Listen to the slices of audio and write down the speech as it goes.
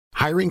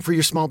Hiring for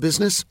your small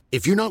business?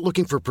 If you're not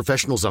looking for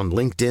professionals on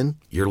LinkedIn,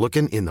 you're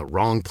looking in the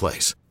wrong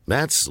place.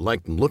 That's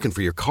like looking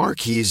for your car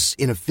keys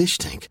in a fish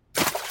tank.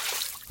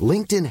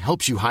 LinkedIn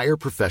helps you hire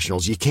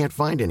professionals you can't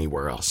find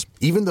anywhere else,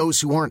 even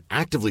those who aren't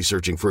actively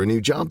searching for a new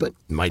job but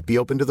might be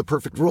open to the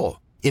perfect role.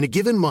 In a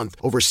given month,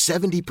 over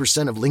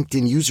 70% of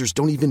LinkedIn users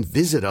don't even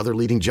visit other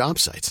leading job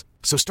sites.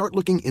 So start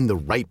looking in the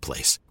right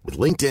place. With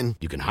LinkedIn,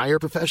 you can hire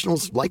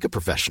professionals like a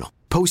professional.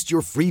 Post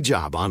your free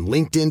job on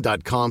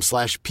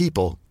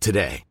linkedin.com/people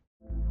today.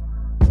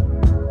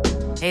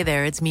 Hey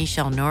there, it's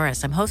Michelle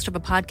Norris. I'm host of a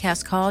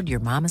podcast called Your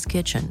Mama's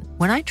Kitchen.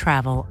 When I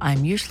travel,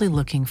 I'm usually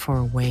looking for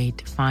a way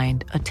to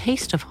find a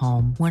taste of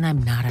home when I'm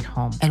not at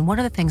home. And one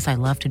of the things I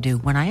love to do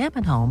when I am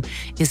at home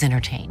is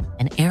entertain.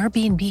 And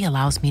Airbnb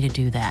allows me to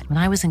do that. When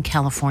I was in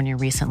California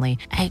recently,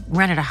 I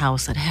rented a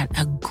house that had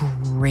a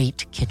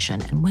great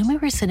kitchen. And when we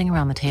were sitting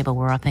around the table,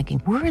 we're all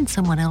thinking, we're in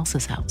someone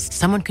else's house.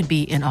 Someone could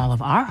be in all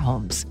of our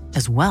homes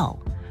as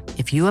well.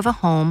 If you have a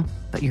home,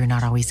 but you're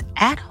not always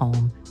at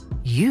home,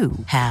 you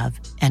have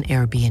an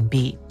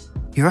Airbnb.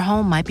 Your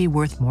home might be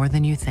worth more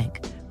than you think.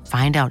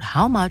 Find out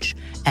how much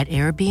at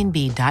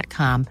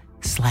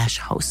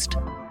airbnb.com/host.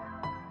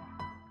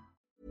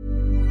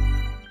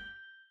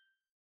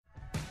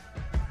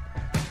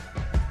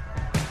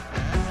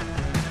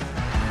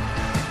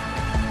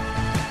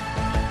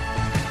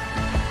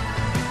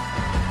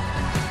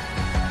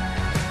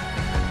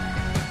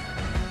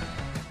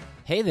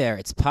 Hey there,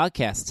 it's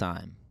podcast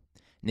time.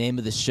 Name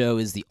of the show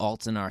is The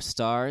Alt in Our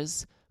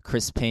Stars.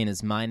 Chris Payne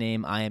is my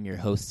name. I am your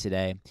host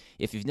today.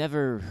 If you've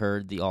never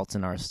heard The Alt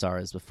in Our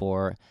Stars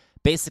before,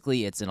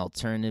 basically it's an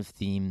alternative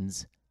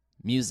themed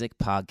music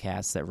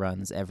podcast that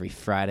runs every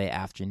Friday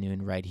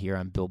afternoon right here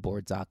on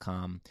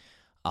Billboard.com.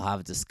 I'll have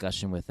a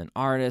discussion with an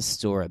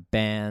artist or a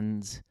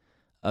band,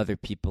 other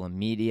people in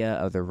media,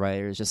 other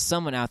writers, just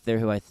someone out there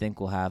who I think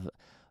will have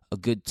a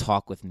good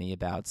talk with me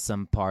about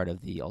some part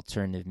of the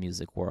alternative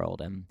music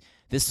world. And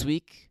this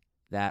week,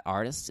 that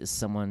artist is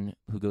someone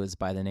who goes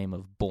by the name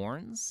of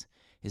Borns.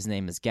 His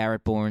name is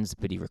Garrett Borns,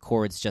 but he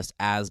records just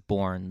as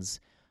Borns.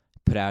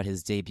 Put out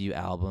his debut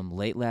album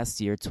late last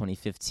year,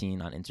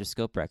 2015, on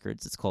Interscope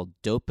Records. It's called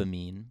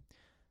Dopamine.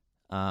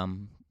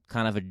 Kind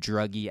of a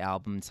druggy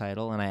album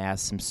title, and I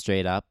asked him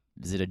straight up,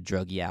 is it a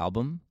druggy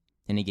album?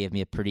 And he gave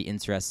me a pretty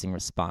interesting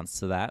response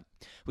to that.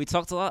 We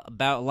talked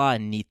about a lot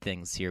of neat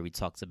things here. We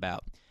talked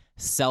about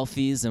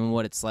selfies and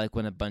what it's like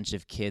when a bunch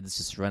of kids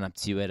just run up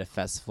to you at a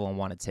festival and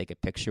want to take a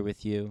picture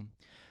with you.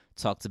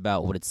 Talked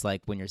about what it's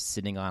like when you're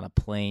sitting on a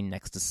plane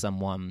next to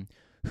someone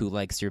who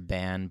likes your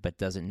band but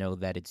doesn't know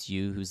that it's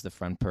you who's the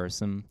front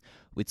person.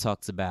 We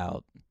talked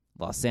about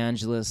Los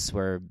Angeles,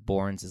 where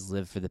Borns has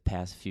lived for the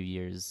past few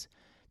years.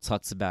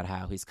 Talks about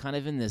how he's kind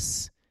of in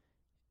this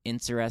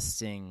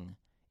interesting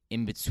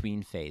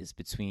in-between phase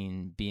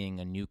between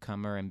being a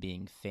newcomer and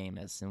being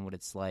famous, and what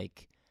it's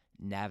like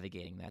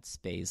navigating that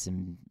space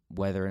and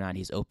whether or not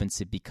he's open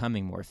to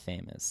becoming more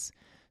famous.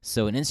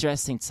 So an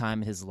interesting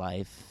time in his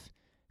life.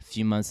 A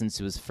few months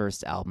into his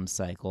first album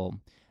cycle.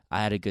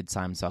 I had a good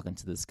time talking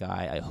to this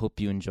guy. I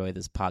hope you enjoy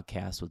this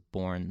podcast with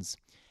Borns.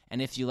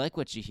 And if you like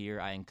what you hear,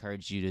 I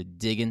encourage you to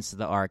dig into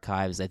the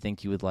archives. I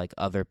think you would like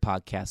other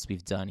podcasts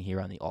we've done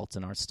here on the Alt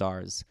in Our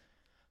Stars.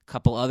 A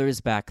couple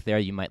others back there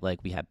you might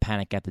like. We had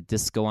Panic at the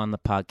Disco on the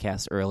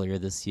podcast earlier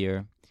this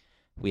year.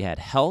 We had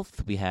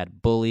Health. We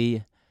had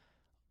Bully,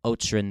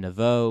 Otra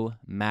Nouveau,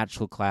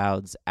 Magical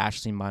Clouds,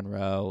 Ashley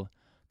Monroe,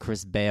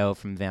 Chris Baio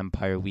from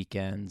Vampire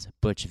Weekend,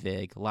 Butch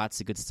Vig, lots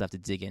of good stuff to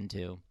dig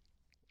into.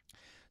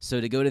 So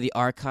to go to the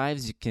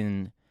archives, you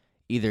can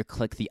either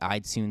click the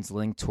iTunes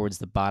link towards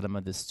the bottom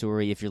of the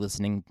story if you're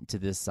listening to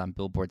this on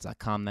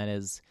Billboards.com, that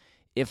is.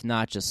 If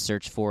not, just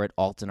search for it,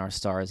 Alt in Our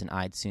Stars in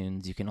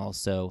iTunes. You can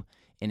also,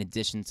 in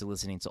addition to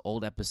listening to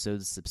old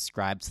episodes,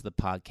 subscribe to the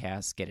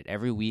podcast, get it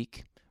every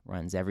week,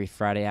 runs every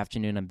Friday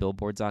afternoon on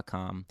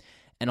Billboard.com.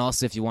 And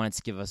also, if you wanted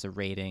to give us a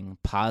rating,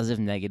 positive,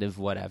 negative,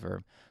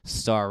 whatever,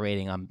 star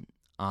rating on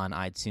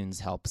iTunes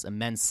helps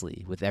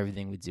immensely with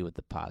everything we do with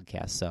the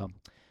podcast. So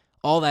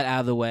all that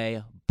out of the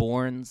way,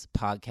 Borns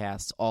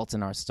podcast, Alt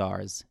in Our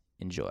Stars.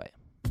 Enjoy.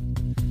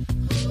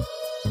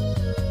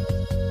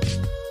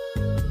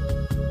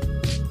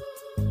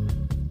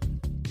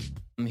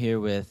 I'm here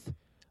with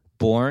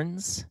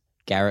Borns,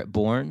 Garrett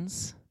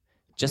Borns,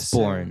 just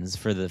Yes, Borns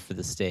for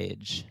the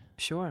stage.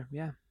 Sure,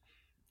 yeah.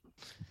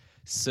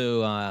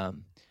 So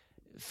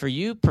for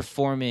you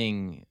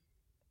performing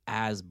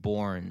as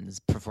Borns,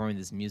 performing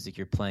this music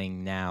you're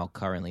playing now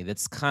currently,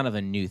 that's kind of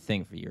a new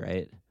thing for you,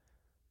 right?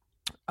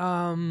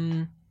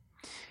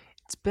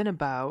 It's been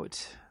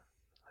about,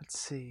 let's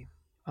see,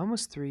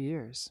 almost 3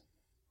 years.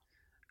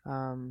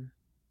 I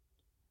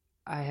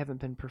haven't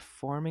been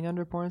performing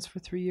under Borns for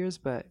 3 years,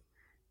 but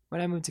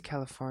when I moved to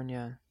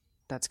California,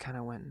 that's kind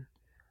of when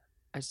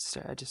I just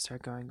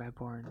started going by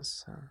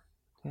Borns. So,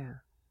 yeah.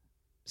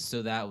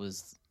 So that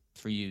was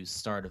for you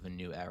start of a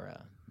new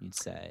era, you'd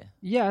say.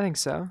 Yeah, I think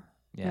so.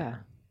 Yeah.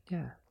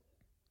 Yeah.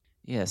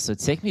 Yeah, so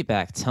take me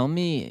back. Tell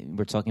me,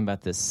 we're talking about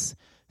this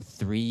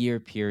 3-year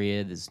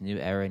period, this new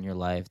era in your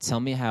life. Tell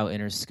me how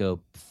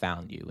Interscope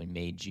found you and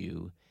made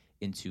you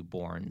into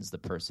Borns, the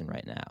person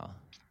right now.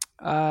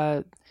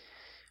 I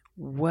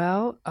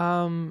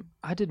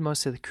did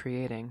most of the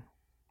creating,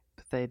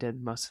 but they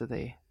did most of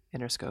the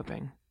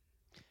interscoping.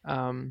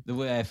 The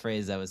way I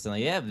phrased that was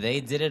like, yeah,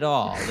 they did it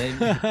all.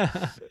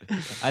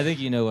 I think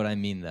you know what I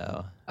mean,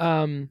 though.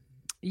 I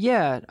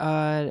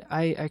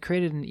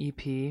created an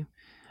EP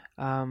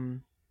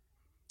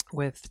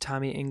with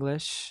Tommy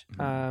English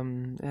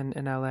in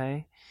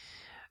LA.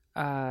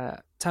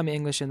 Tommy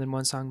English, and then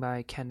one song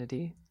by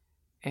Kennedy.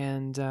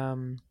 And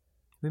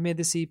we made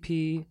this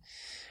EP,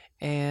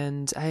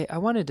 and I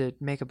wanted to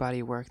make a body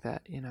of work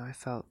that, I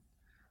felt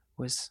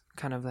was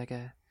kind of like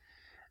a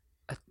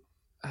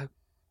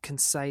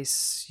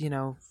concise,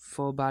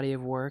 full body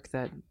of work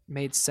that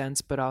made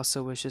sense, but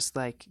also was just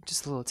a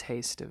little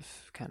taste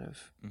of kind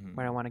of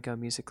where I want to go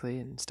musically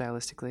and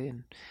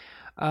stylistically,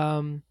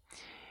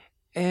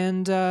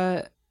 and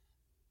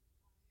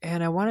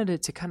I wanted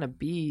it to kind of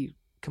be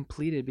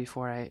completed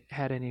before I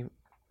had any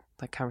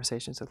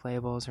conversations with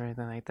labels or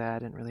anything like that. I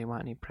didn't really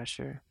want any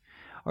pressure,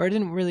 or I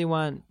didn't really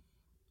want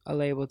a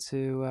label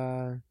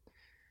to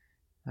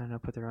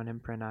put their own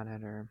imprint on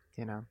it, or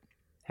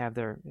have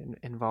their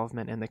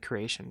involvement in the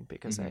creation,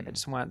 because I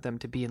just want them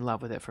to be in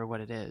love with it for what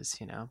it is,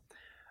 and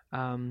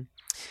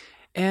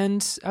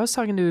I was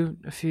talking to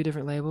a few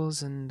different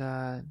labels, and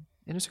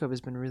Interscope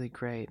has been really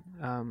great.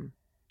 I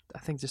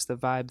think just the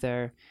vibe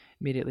there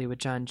immediately with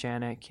John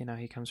Janik,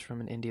 he comes from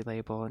an indie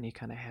label, and he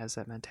kind of has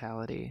that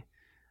mentality.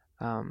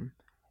 I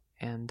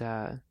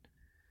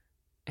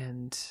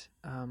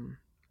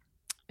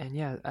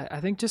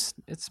think just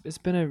it's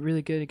been a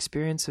really good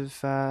experience of,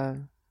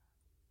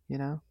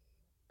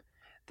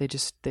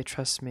 they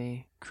trust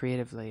me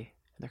creatively.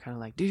 They're kind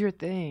of like, do your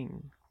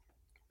thing,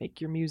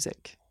 make your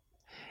music,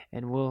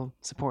 and we'll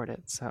support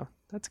it. So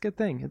that's a good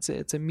thing.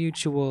 It's a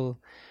mutual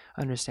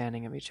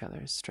understanding of each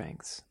other's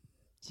strengths.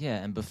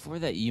 Yeah, and before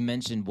that, you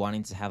mentioned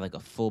wanting to have a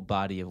full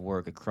body of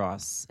work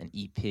across an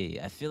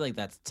EP. I feel like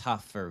that's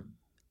tough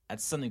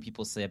that's something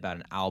people say about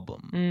an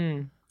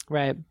album.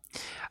 Right.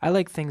 I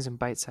like things in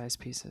bite-sized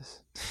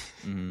pieces.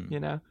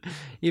 Even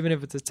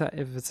if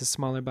it's a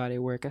smaller body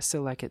of work, I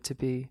still like it to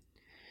be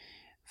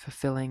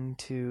fulfilling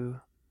to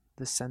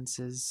the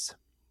senses.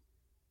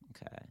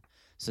 Okay.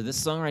 So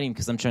this songwriting,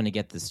 because I'm trying to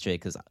get this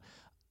straight, because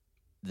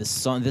this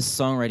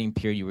songwriting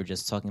period you were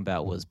just talking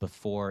about was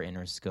before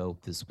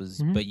Interscope. This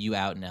was, but you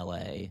out in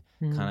LA,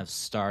 kind of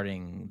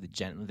starting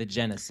the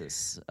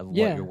genesis of what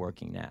you're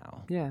working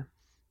now. Yeah.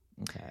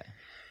 Okay.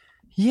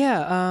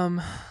 Yeah.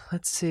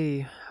 Let's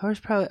see. I was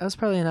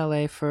probably in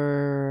LA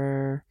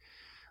for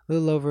a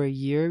little over a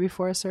year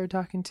before I started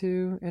talking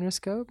to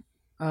Interscope.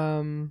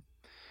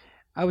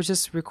 I was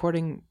just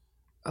recording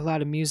a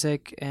lot of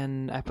music,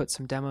 and I put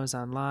some demos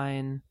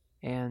online,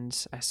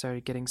 and I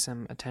started getting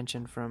some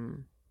attention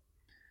from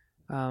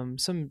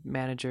some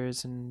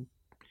managers and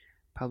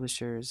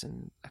publishers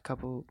and a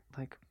couple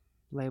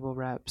label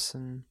reps,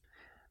 and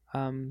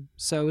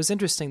so it was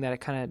interesting that it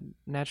kind of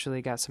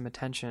naturally got some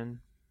attention,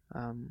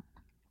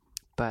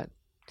 but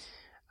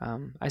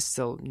I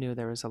still knew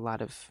there was a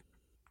lot of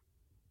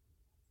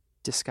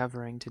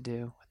discovering to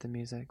do with the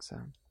music, so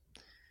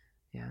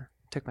yeah,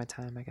 took my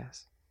time, I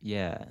guess.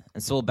 Yeah,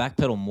 and so we'll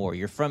backpedal more.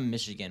 You're from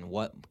Michigan.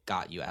 What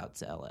got you out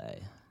to LA?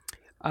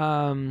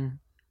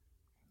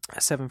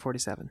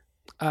 747.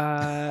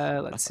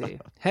 Let's see.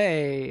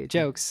 Hey,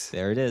 jokes.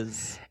 There it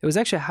is. It was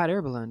actually a hot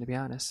air balloon, to be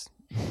honest.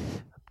 A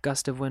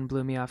gust of wind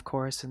blew me off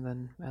course, and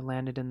then I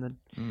landed in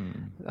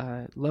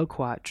the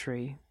loquat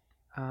tree,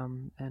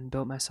 and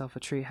built myself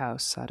a tree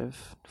house out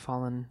of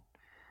fallen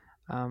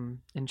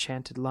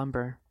enchanted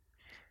lumber.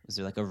 Was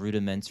there a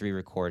rudimentary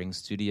recording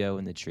studio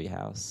in the tree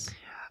house?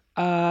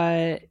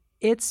 It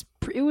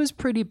was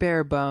pretty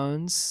bare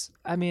bones.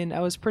 I mean, I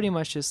was pretty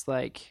much just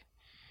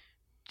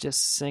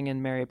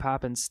singing Mary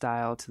Poppins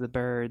style to the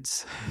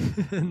birds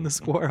and the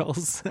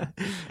squirrels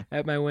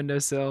at my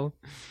windowsill,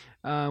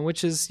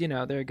 which is,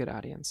 they're a good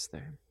audience.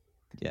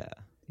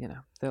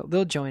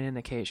 They'll join in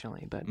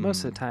occasionally, but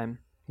most of the time,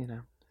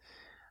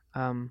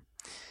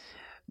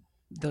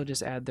 they'll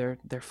just add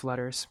their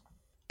flutters.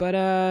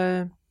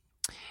 But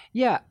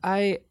yeah,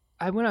 I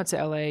went out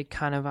to LA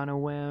kind of on a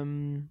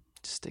whim,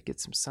 just to get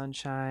some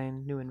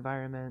sunshine, new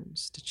environment,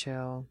 just to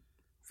chill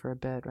for a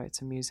bit, write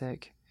some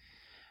music,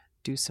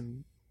 do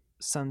some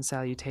sun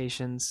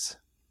salutations,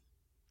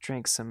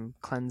 drank some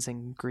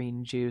cleansing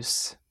green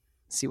juice,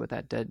 see what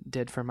that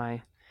did for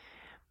my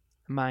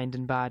mind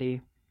and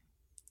body.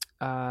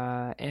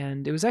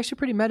 And it was actually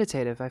pretty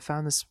meditative. I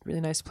found this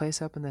really nice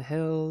place up in the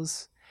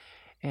hills,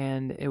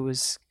 and it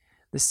was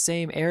the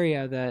same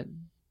area that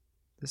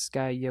this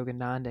guy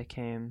Yogananda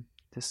came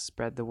to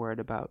spread the word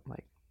about,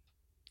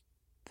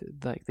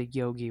 the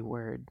yogi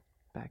word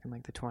back in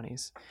the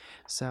 20s.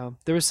 So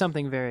there was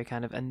something very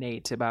kind of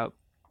innate about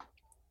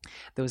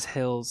those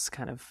hills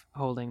kind of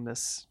holding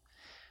this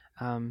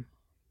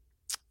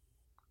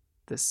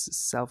this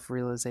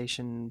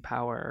self-realization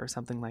power or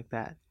something like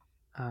that.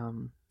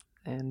 And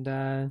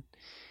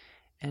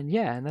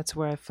and that's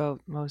where I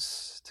felt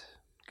most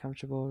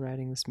comfortable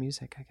writing this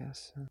music, I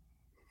guess.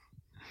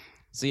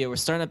 So yeah, we're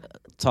starting to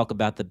talk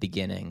about the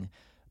beginning.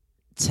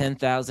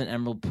 10,000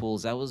 Emerald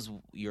Pools, that was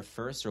your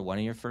first or one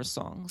of your first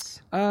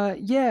songs?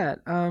 Yeah.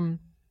 I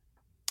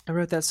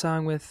wrote that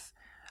song with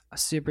a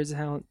super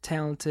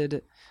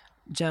talented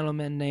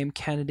gentleman named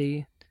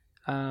Kennedy.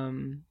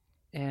 And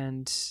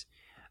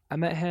I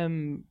met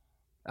him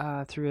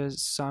through a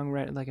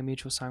songwriter, like a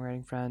mutual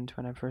songwriting friend,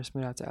 when I first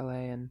moved out to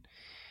LA. And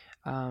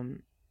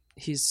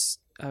he's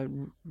a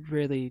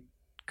really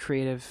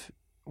creative,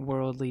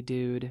 worldly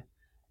dude.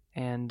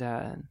 And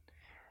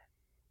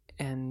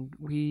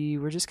we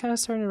were just kind of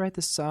starting to write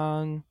this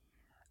song.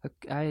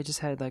 I just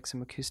had like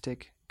some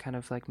acoustic kind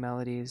of like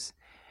melodies,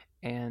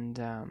 and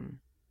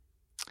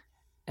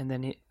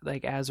then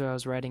like as I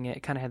was writing it,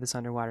 it kind of had this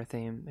underwater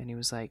theme, and he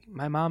was like,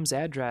 "My mom's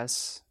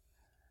address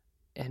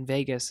in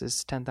Vegas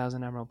is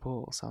 10,000 Emerald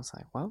Pools." So I was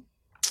like, "Well,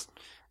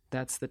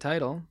 that's the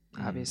title,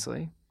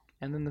 obviously."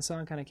 And then the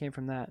song kind of came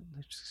from that.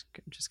 It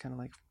just kind of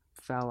like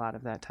fell out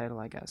of that title,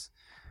 I guess.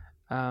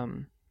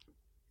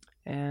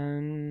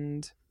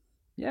 And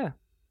yeah.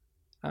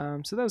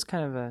 So that was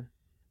kind of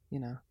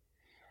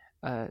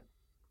a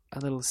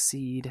little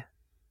seed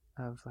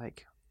of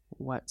like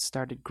what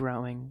started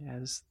growing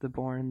as the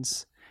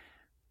Borns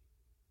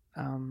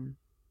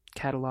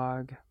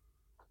catalog.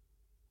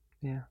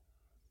 Yeah.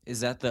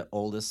 Is that the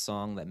oldest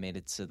song that made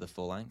it to the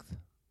full length?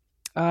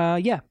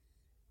 Yeah.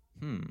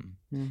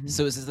 Mm-hmm.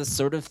 So is this the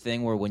sort of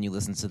thing where when you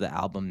listen to the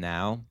album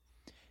now,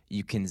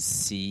 you can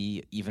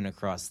see even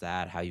across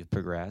that how you've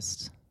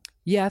progressed?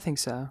 Yeah, I think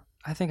so.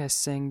 I think I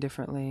sing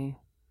differently.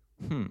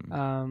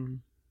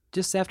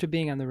 Just after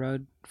being on the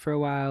road for a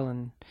while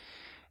and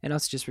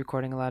also just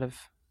recording a lot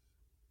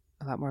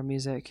more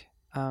music.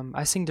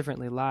 I sing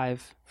differently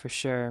live for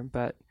sure,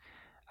 but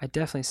I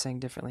definitely sing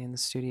differently in the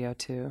studio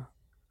too.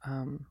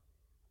 I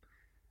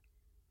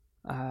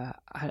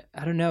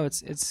don't know.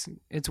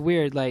 It's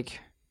weird, like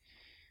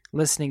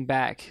listening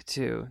back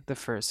to the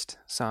first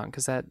song,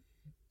 because that,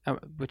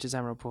 which is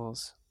Emerald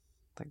Pools,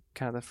 like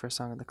kind of the first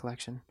song of the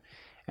collection,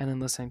 and then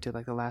listening to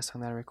like the last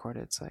song that I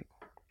recorded. It's like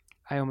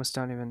I almost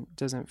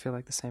doesn't feel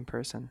like the same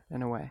person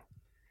in a way.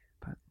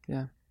 But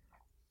yeah.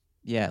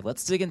 Yeah,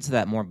 let's dig into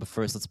that more, but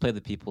first let's play the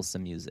people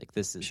some music.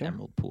 This is Sure.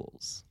 Emerald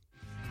Pools.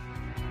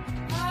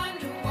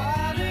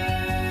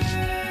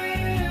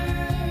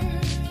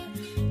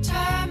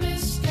 Time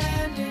is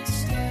standing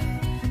still.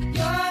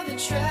 You're the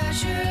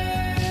treasure.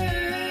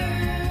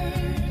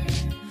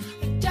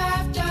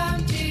 Dive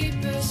down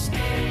deeper still.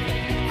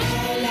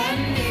 All I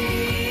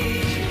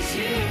need is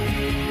you.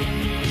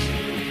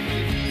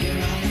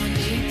 You're all I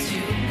need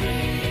to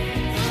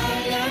breathe.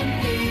 All I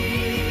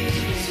need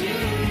is you.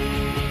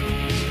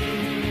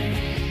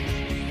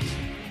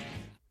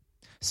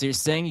 So you're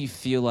saying you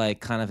feel like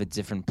kind of a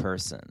different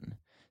person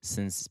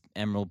since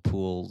Emerald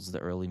Pools, the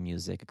early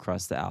music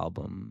across the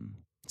album.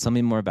 Tell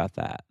me more about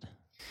that.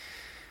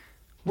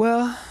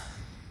 Well,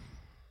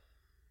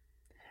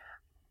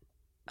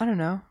 I don't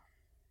know.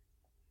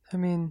 I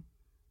mean,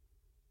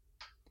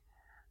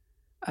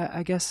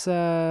 I guess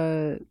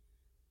after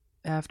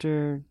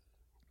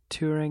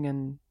touring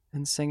and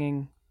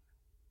singing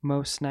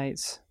most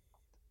nights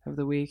of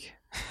the week,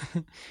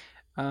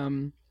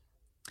 I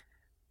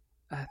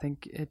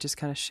think it just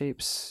kind of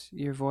shapes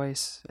your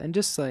voice and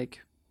just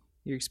like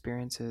your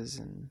experiences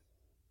and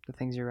the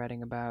things you're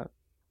writing about.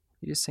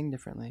 You just sing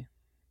differently.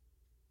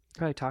 You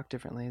probably talk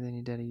differently than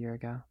you did a year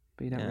ago,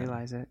 but you don't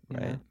realize it. You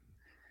know?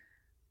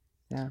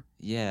 Yeah.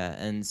 Yeah,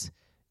 and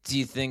do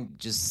you think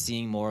just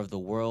seeing more of the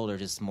world or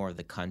just more of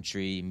the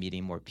country,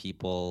 meeting more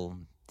people,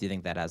 do you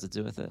think that has to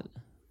do with it?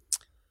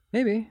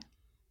 Maybe.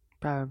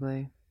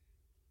 Probably.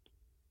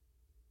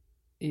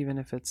 Even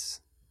if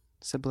it's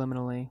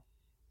subliminally.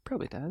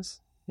 Probably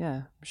does.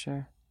 Yeah, for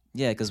sure.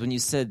 Yeah, because when you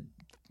said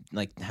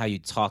like how you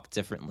talk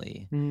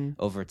differently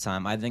over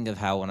time, I think of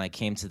how when I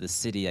came to the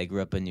city, I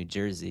grew up in New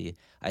Jersey,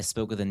 I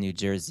spoke with a New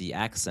Jersey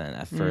accent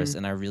at first,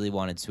 and I really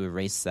wanted to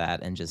erase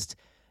that and just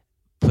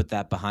put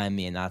that behind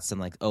me and not sound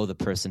like, oh, the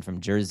person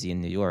from Jersey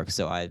in New York.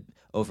 So I,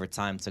 over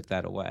time, took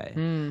that away.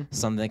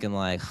 So I'm thinking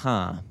like,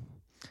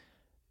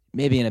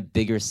 maybe in a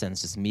bigger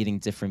sense, just meeting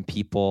different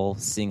people,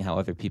 seeing how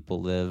other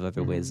people live,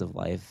 other ways of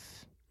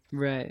life.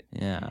 Right.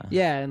 Yeah.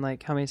 Yeah, and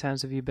like how many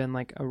times have you been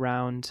like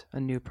around a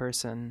new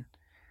person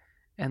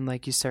and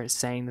like you start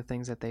saying the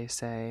things that they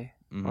say,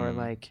 or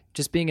like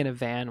just being in a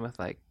van with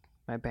like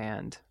my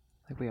band,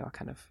 like we all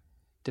kind of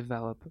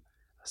develop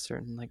a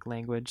certain like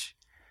language,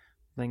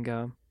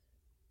 lingo,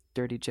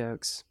 dirty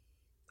jokes,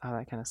 all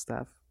that kind of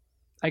stuff.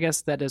 I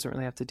guess that doesn't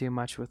really have to do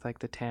much with like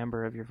the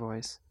timbre of your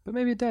voice, but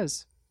maybe it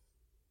does.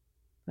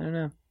 I don't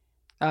know.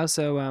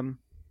 Also,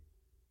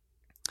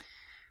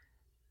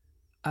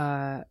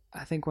 I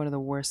think one of the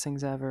worst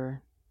things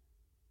ever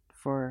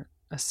for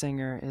a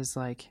singer is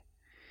like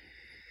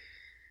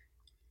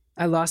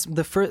I lost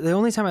the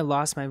only time I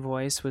lost my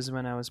voice was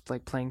when I was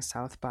like playing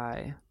South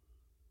by,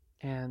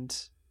 and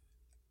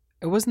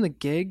it wasn't the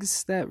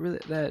gigs that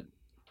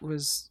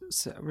was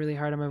really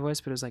hard on my voice,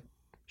 but it was like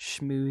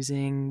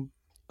schmoozing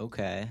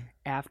Okay.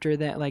 After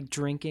that, like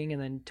drinking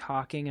and then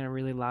talking in a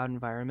really loud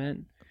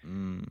environment,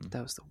 Mm.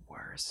 that was the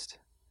worst.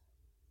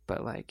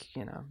 But like,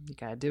 you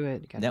gotta do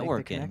it. You gotta make the Networking.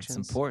 It's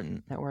connections.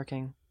 important.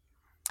 Networking.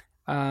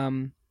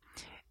 And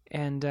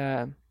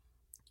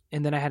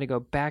then I had to go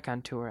back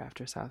on tour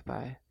after South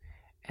by,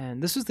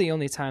 and this was the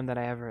only time that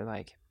I ever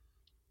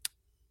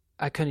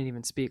I couldn't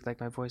even speak. Like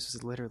my voice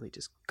was literally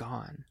just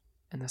gone,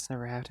 and that's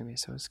never happened to me.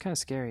 So it's kind of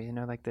scary,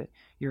 like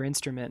your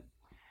instrument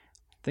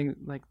thing,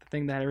 like the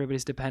thing that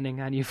everybody's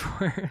depending on you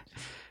for.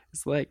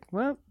 It's like,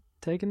 well,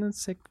 taking a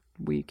sick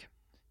week.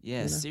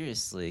 Yeah,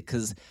 seriously,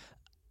 because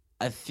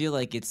I feel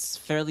like it's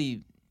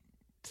fairly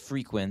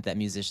frequent that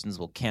musicians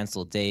will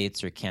cancel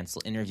dates or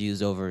cancel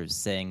interviews over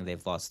saying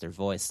they've lost their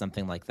voice,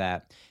 something like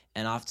that.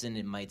 And often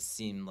it might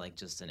seem like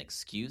just an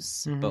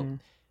excuse, but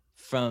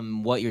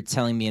from what you're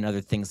telling me and other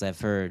things I've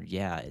heard,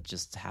 yeah, it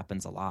just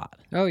happens a lot.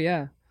 Oh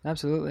yeah,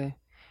 absolutely.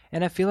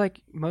 And I feel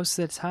like most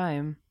of the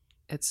time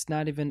it's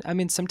not even, I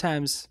mean,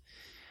 sometimes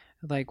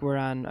like we're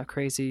on a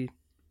crazy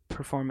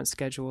performance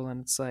schedule and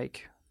it's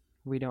like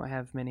we don't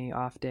have many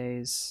off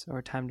days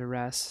or time to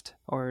rest,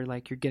 or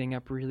like you're getting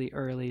up really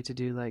early to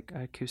do like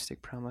an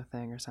acoustic promo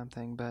thing or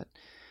something. But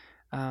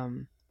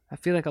I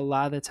feel like a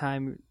lot of the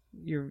time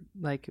you're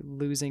like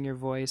losing your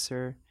voice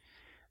or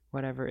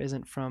whatever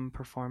isn't from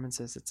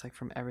performances. It's like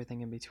from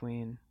everything in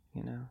between,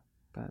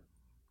 but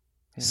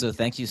yeah. So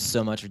thank you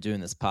so much for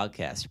doing this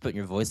podcast. You're putting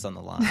your voice on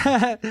the line,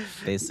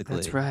 basically.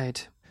 That's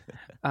right.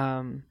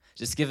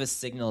 Just give a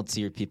signal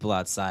to your people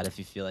outside if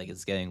you feel like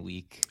it's getting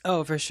weak.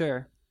 Oh, for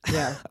sure.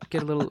 Yeah,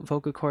 get a little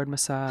vocal cord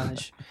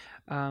massage.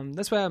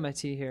 That's why I have my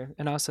tea here.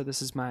 And also,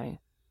 this is my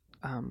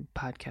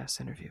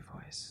podcast interview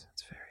voice.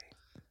 It's very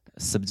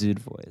subdued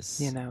voice.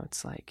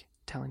 It's like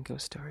telling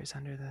ghost stories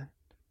under the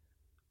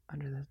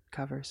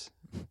covers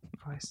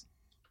voice.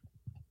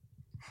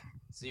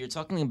 So you're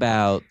talking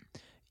about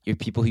your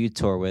people who you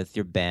tour with,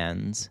 your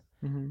band.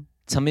 Mm-hmm.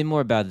 Tell me more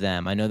about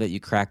them. I know that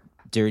you crack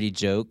dirty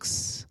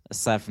jokes.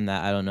 Aside from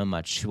that, I don't know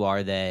much. Who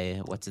are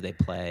they? What do they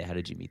play? How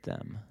did you meet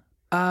them?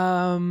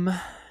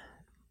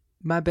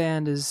 My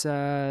band is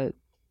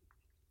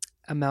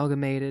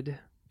amalgamated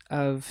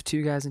of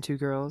 2 guys and 2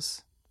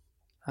 girls.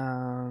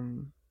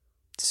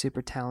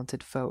 Super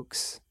talented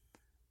folks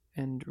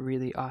and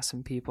really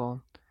awesome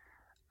people.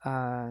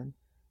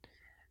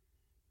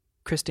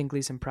 Kristen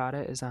Gleason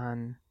Prada is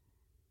on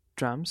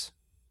drums.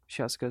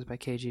 She also goes by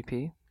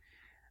KGP.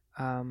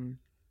 I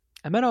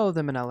met all of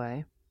them in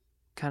LA,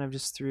 kind of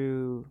just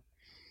through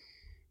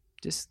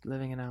just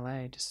living in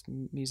LA, just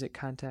music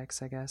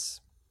contacts, I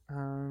guess.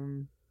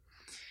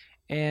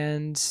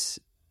 And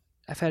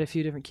I've had a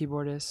few different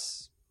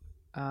keyboardists.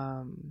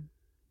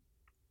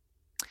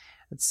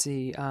 Let's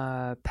see.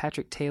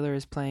 Patrick Taylor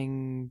is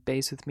playing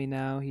bass with me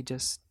now. He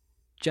just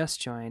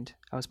joined.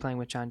 I was playing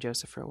with John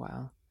Joseph for a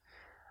while,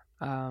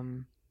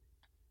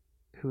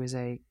 who is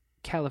a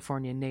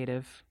California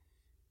native.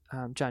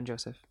 John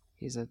Joseph.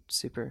 He's a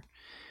super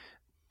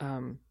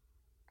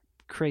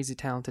crazy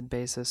talented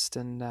bassist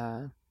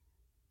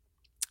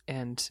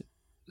and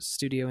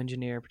studio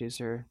engineer,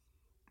 producer.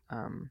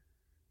 But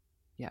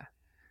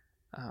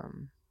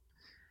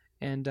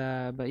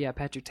yeah,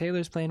 Patrick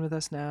Taylor's playing with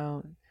us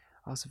now,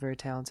 also very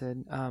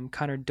talented.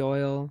 Connor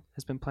Doyle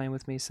has been playing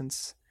with me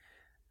since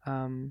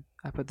I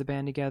put the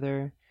band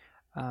together,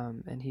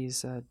 and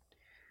he's a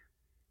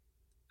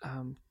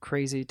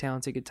crazy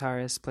talented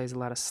guitarist, plays a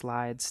lot of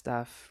slide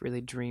stuff,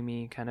 really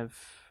dreamy, kind of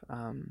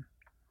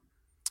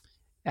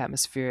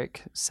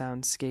atmospheric,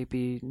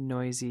 soundscapey,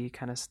 noisy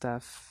kind of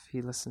stuff.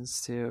 He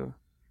listens to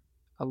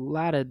a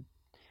lot of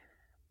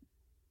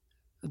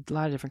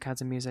different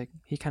kinds of music.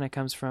 He kind of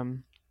comes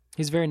from,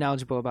 he's very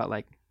knowledgeable about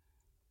like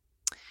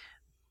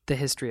the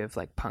history of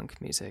like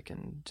punk music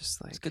and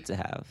just like, it's good to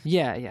have.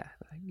 Yeah.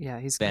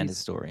 He's band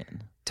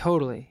historian.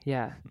 Totally.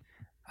 Yeah.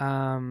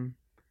 So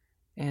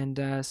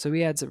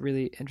he adds a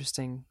really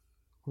interesting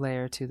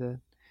layer to the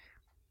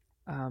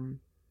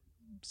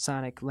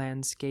sonic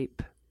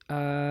landscape.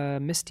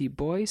 Misty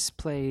Boyce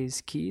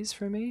plays keys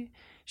for me.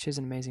 She has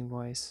an amazing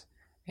voice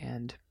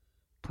and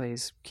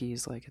plays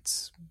keys like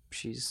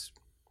she's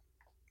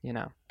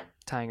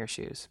tying her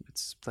shoes.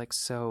 It's like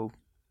so,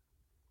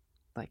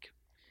 like,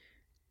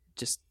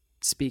 just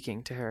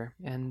speaking to her,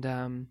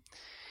 and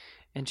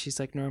she's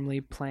like normally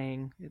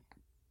playing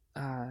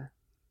 2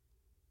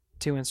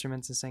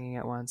 instruments and singing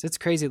at once. It's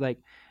crazy. Like,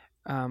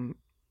 her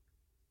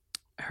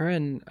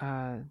and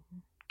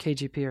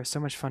KGP are so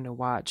much fun to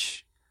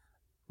watch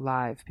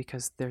live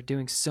because they're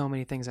doing so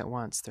many things at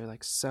once. They're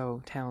like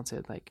so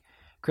talented. Like,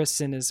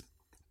 Kristen is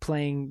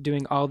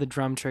doing all the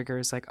drum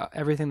triggers, like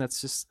everything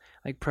that's just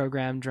like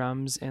programmed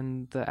drums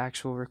in the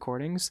actual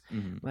recordings.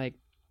 Mm-hmm. Like,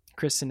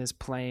 Kristen is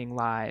playing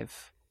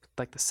live,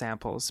 like the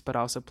samples, but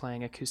also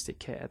playing acoustic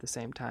kit at the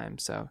same time.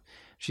 So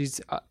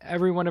she's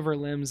every one of her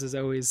limbs is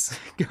always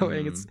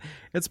going. Mm-hmm.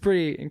 It's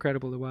pretty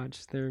incredible to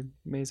watch. They're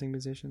amazing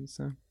musicians.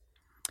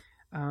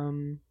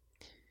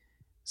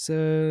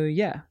 So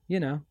yeah,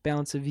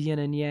 balance of yin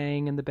and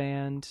yang in the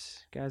band,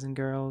 guys and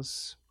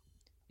girls.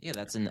 Yeah,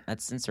 that's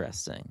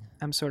interesting.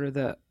 I'm sort of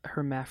the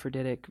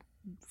hermaphroditic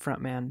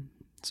front man.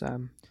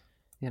 So,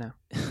 you know.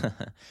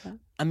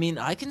 I mean,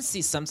 I can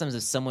see sometimes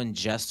if someone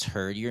just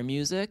heard your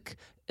music,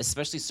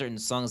 especially certain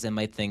songs, they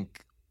might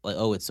think like,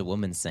 "Oh, it's a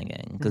woman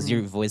singing," because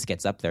your voice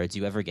gets up there. Do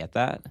you ever get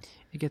that?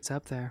 It gets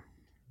up there.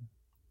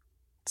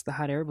 It's the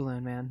hot air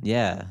balloon, man.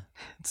 Yeah.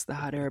 It's the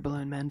hot air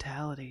balloon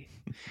mentality.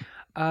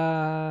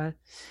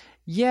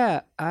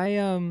 Yeah,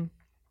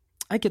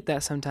 I get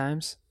that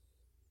sometimes.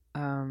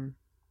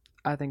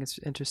 I think it's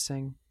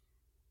interesting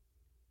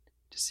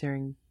just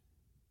hearing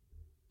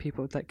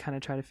people that kind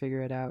of try to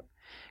figure it out.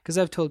 Because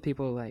I've told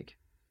people, like,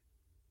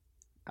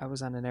 I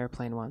was on an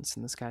airplane once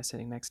and this guy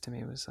sitting next to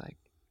me was like,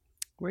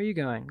 "Where are you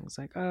going?" I was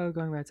like, "Oh,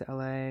 going back to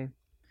LA.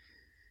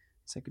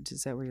 It's like,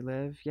 "Is that where you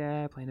live?"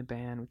 "Yeah, playing a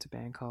band. What's a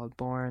band called?"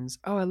 "Borns."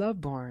 "Oh, I love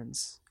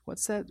Borns.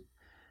 What's that?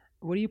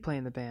 What do you play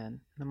in the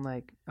band?" And I'm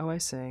like, "Oh, I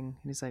sing."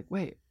 And he's like,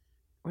 "Wait,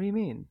 what do you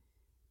mean?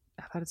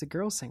 I thought it's a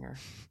girl singer."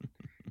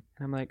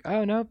 And I'm like,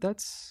 "Oh, no,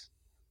 that's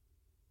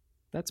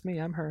me.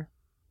 I'm her."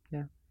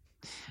 Yeah.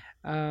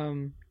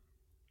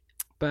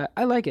 But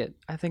I like it.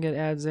 I think it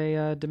adds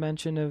a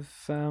dimension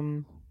of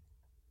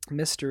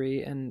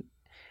mystery and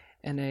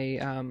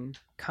a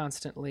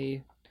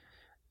constantly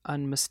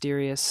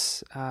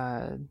unmysterious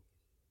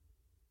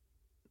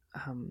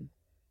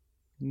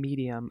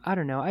medium. I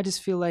don't know. I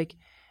just feel like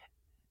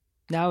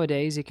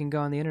nowadays you can go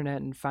on the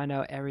internet and find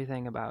out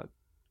everything about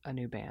a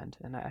new band,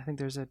 and I think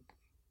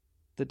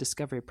the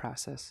discovery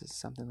process is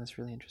something that's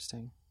really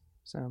interesting.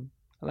 So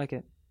I like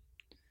it.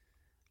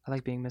 I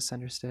like being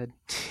misunderstood.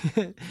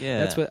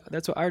 Yeah.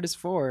 That's what art is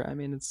for. I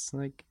mean, it's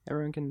like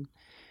everyone can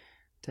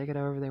take it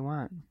however they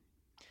want.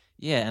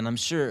 Yeah, and I'm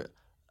sure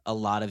a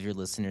lot of your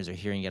listeners are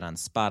hearing it on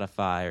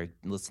Spotify or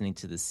listening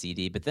to the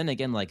CD. But then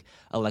again, like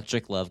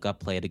Electric Love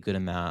got played a good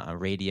amount on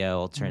radio,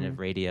 alternative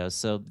radio.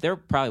 So there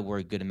probably were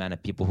a good amount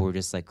of people who were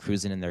just like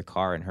cruising in their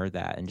car and heard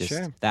that. And just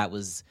that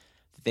was,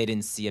 they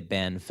didn't see a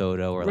band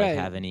photo or like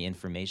have any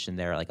information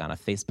there like on a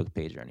Facebook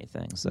page or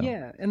anything. So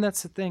yeah, and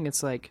that's the thing.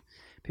 It's like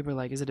people are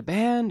like, is it a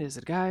band? Is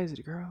it a guy? Is it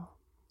a girl?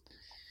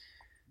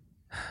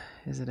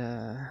 Is it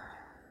a...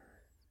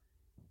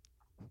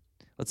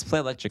 Let's play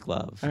Electric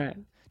Love. All right.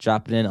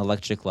 Drop it in,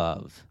 Electric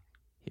Love.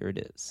 Here it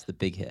is, the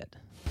big hit.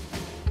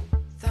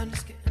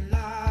 Thunder's getting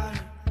louder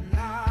and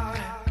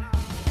louder.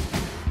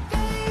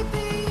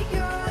 Baby,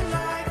 you're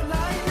like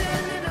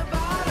lightning in a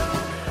bottle.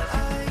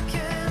 I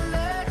can't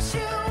let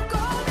you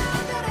go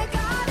now that I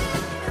got it.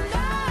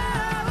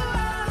 And all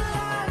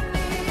I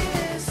need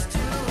is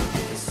to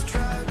be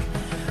struck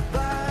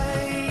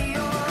by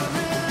your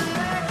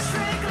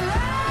electric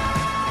love.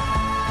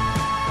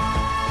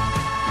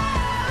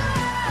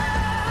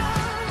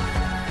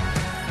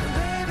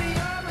 Baby,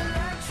 I'm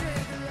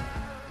electric love.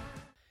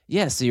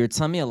 Yeah, so you're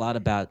telling me a lot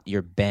about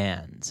your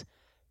band,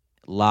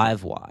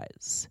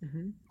 live-wise.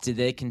 Did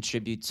they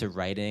contribute to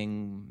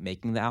writing,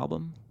 making the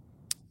album?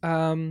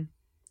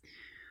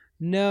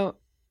 No,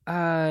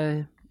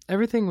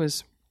 everything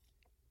was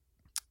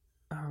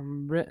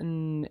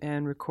written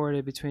and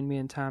recorded between me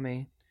and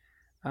Tommy.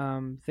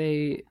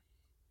 They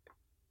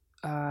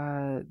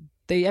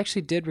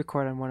actually did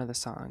record on one of the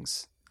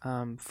songs,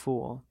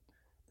 "Fool."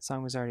 The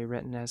song was already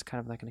written as kind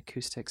of like an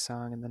acoustic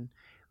song, and then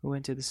we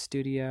went to the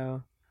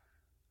studio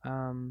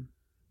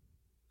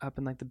up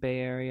in like the Bay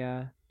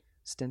Area,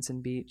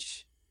 Stinson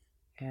Beach,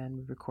 and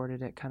we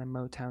recorded it kind of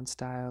Motown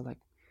style, like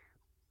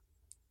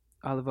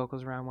all the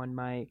vocals around one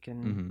mic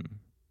and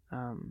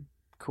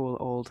cool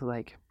old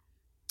like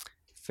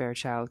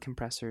Fairchild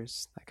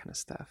compressors, that kind of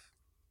stuff.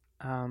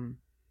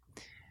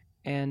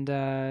 And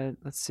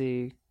let's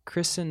see,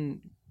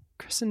 Kristen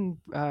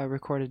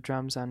recorded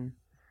drums on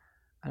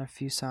a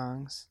few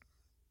songs,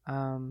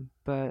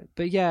 but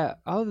yeah,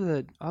 all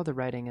the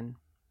writing and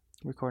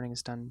recording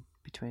is done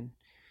between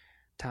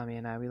Tommy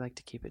and I. We like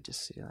to keep it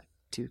just like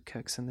two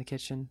cooks in the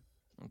kitchen.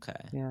 Okay.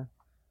 Yeah.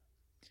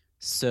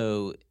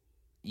 So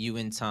you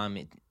and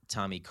Tommy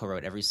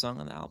co-wrote every song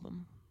on the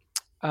album?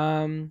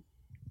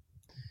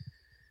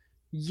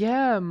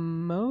 Yeah,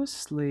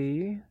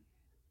 mostly.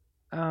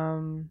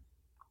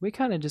 We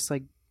kind of just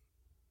like,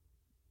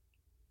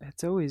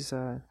 it's always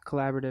a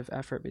collaborative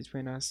effort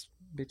between us,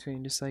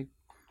 between just like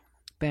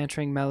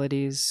bantering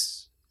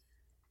melodies.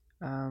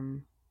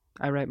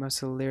 I write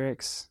most of the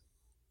lyrics.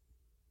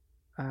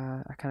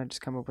 I kind of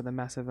just come up with a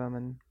mess of them,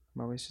 and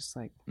I'm always just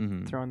like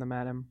throwing them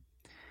at him.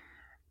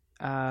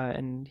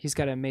 And he's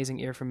got an amazing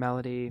ear for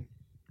melody,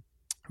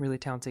 really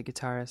talented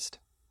guitarist.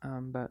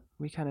 But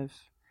we kind of,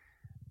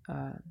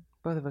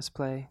 both of us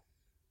play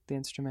the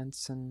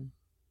instruments, and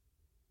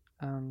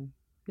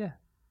yeah.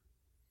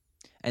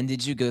 And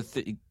did you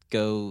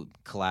go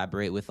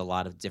collaborate with a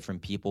lot of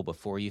different people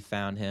before you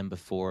found him,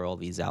 before all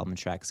these album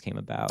tracks came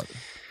about?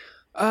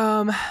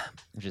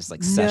 Just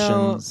like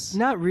sessions?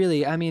 No, not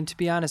really. I mean, to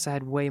be honest, I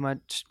had way more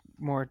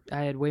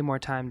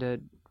time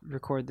to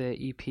record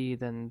the EP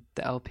than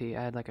the LP.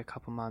 I had like a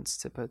couple months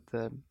to put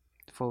the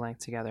full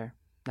length together.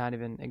 Not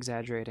even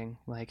exaggerating.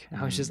 Like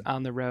I was just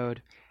on the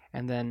road,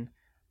 and then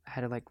I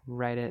had to like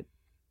write it,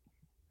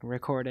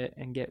 record it,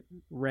 and get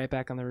right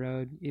back on the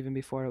road. Even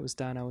before it was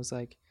done, I was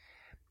like,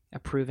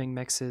 approving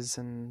mixes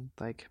and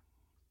like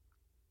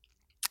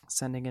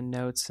sending in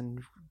notes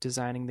and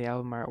designing the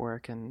album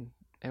artwork, and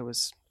it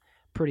was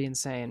pretty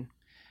insane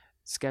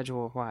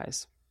schedule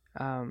wise.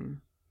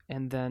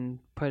 And then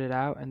put it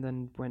out, and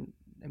then went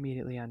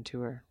immediately on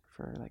tour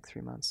for like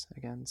 3 months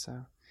again.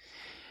 So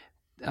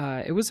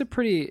it was a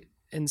pretty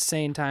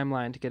insane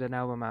timeline to get an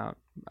album out.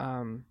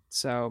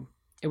 So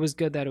it was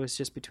good that it was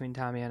just between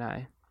Tommy and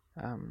I,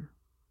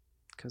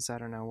 because I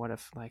don't know, what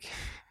if like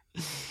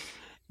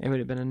it would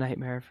have been a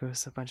nightmare if it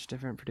was a bunch of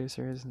different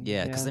producers. And,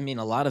 Yeah, because I mean,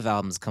 a lot of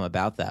albums come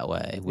about that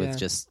way with Yeah.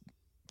 just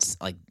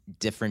like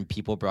different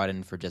people brought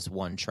in for just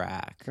one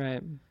track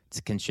Right.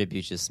 to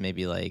contribute just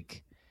maybe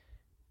like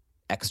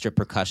extra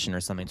percussion or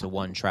something to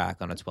one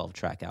track on a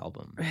 12-track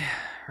album.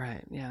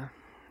 Right. Yeah.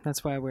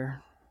 That's why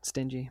we're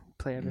stingy.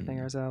 Play everything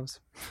ourselves.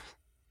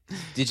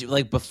 Did you,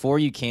 like, before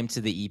you came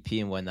to the EP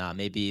and whatnot,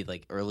 maybe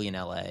like early in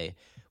LA,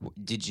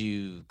 did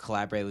you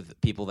collaborate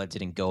with people that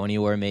didn't go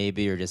anywhere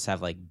maybe, or just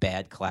have like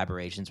bad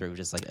collaborations where it was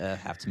just like,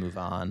 have to move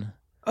on?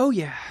 Oh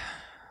yeah.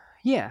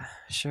 Yeah,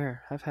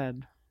 sure. I've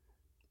had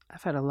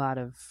a lot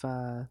of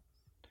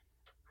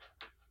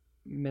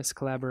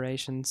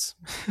miscollaborations.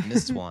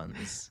 Missed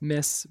ones.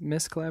 Miss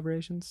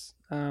collaborations.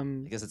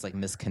 I guess it's like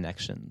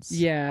misconnections.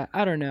 Yeah,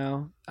 I don't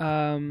know.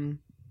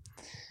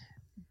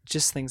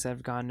 Just things that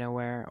have gone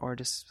nowhere, or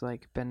just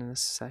like been in a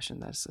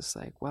session that's just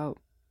like, well,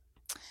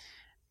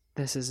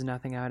 this is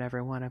nothing I would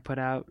ever want to put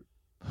out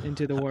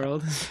into the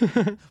world.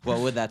 What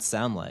would that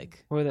sound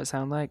like? What would that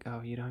sound like?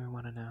 Oh, you don't even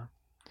want to know.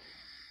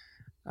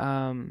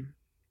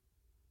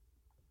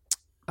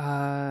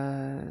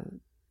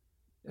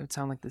 It would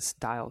sound like this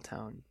dial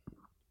tone.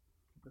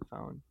 The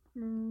phone.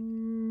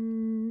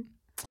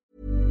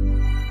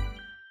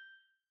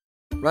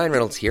 Ryan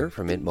Reynolds here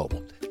from Mint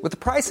Mobile. With the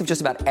price of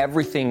just about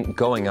everything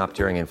going up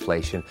during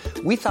inflation,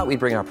 we thought we'd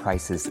bring our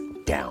prices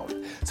down.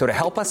 So to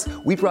help us,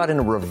 we brought in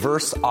a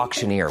reverse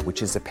auctioneer,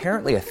 which is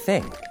apparently a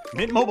thing.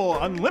 Mint Mobile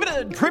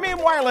Unlimited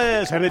Premium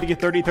Wireless. How to get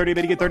 30, 30,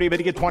 bit to get 30, bit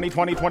to get 20,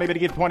 20, 20, bit to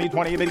get 20,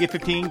 20, bit to get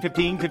 15,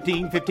 15,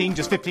 15, 15,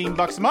 just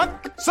 $15 a month?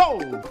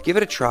 Sold! Give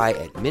it a try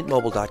at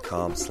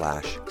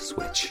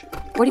mintmobile.com/switch.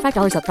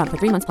 $45 up front for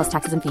 3 months plus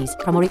taxes and fees.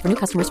 Promo rate for new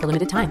customers for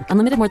limited time.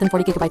 Unlimited more than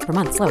 40 gigabytes per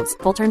month. Slows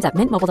full terms at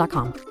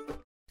mintmobile.com.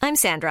 I'm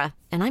Sandra,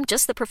 and I'm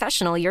just the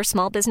professional your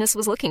small business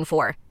was looking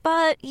for.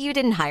 But you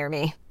didn't hire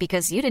me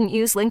because you didn't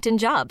use LinkedIn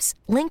Jobs.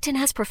 LinkedIn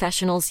has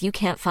professionals you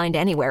can't find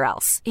anywhere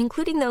else,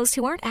 including those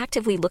who aren't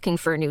actively looking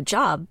for a new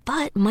job,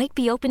 but might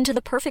be open to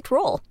the perfect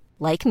role,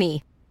 like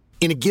me.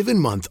 In a given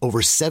month,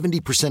 over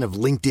 70% of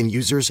LinkedIn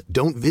users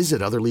don't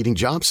visit other leading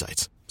job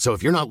sites. So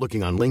if you're not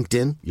looking on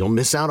LinkedIn, you'll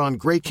miss out on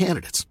great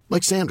candidates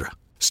like Sandra.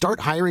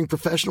 Start hiring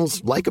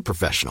professionals like a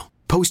professional.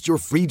 Post your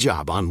free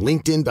job on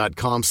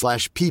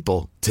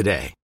linkedin.com/people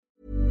today.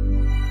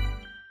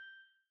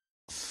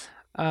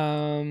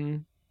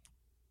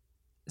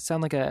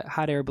 Sound like a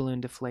hot air balloon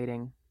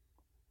deflating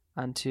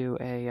onto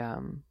a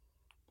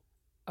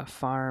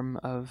farm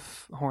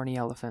of horny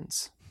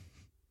elephants.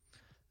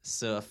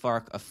 So a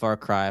far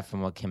cry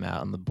from what came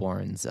out on the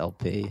Borns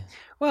LP.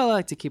 Well, I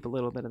like to keep a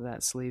little bit of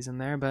that sleaze in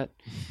there, but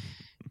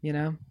you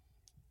know,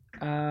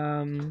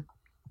 I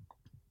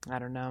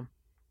don't know.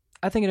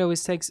 I think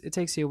it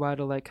takes you a while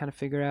to like kind of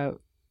figure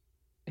out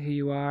who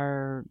you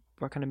are,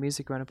 what kind of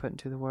music you want to put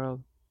into the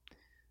world.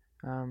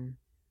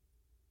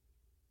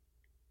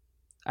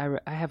 I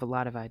have a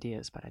lot of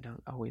ideas, but I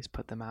don't always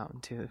put them out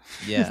into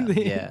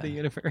the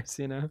universe,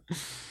 you know, which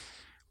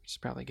is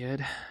probably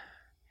good.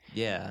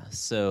 Yeah.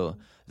 So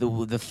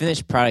the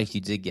finished product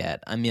you did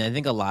get, I mean, I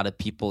think a lot of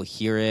people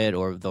hear it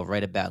or they'll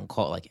write about and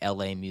call it like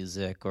LA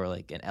music or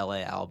like an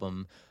LA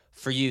album.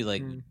 For you,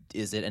 like,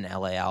 is it an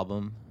LA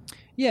album?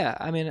 Yeah,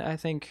 I mean, I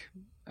think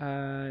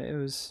it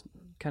was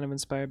kind of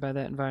inspired by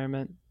that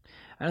environment.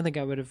 I don't think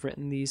I would have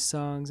written these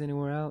songs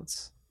anywhere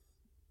else.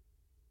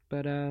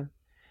 But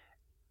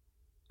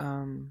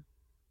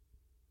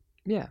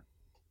yeah.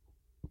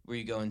 Were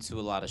you going to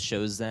a lot of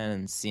shows then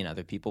and seeing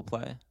other people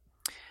play?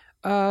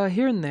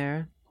 Here and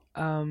there.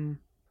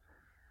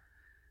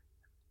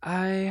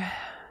 I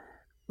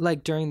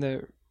like during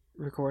the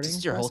recording.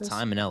 Just your process. whole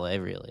time in LA,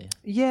 really.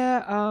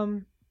 Yeah.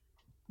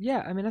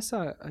 Yeah. I mean, I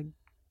saw a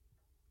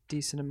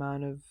decent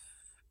amount of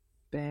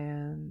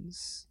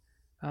bands.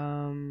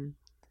 I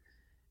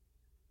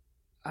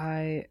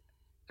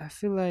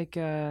feel like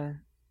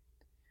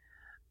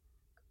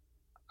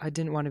I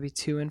didn't want to be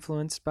too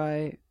influenced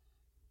by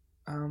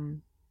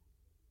the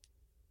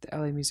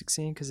LA music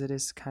scene because it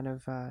is kind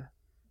of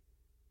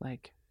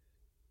like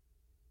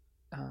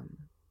I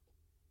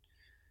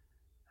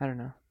don't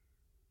know.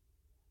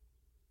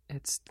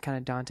 It's kind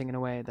of daunting in a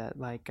way that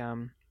like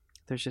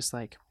there's just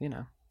like, you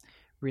know,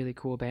 really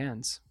cool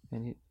bands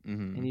and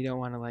you don't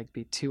want to like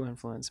be too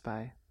influenced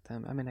by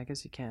them. I mean, I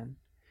guess you can,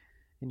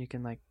 and you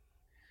can like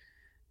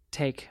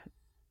take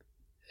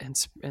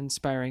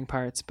inspiring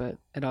parts, but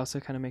it also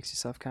kind of makes you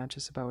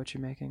self-conscious about what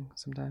you're making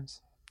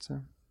sometimes.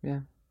 So yeah,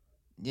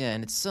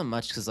 and it's so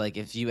much because like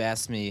if you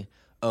ask me,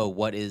 oh,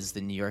 what is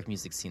the New York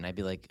music scene, I'd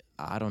be like,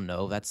 I don't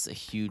know, that's a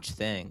huge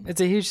thing.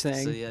 It's a huge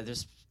thing. So yeah,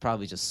 there's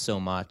probably just so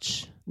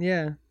much.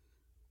 Yeah.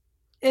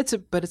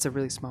 But it's a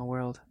really small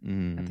world.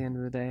 At the end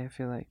of the day, I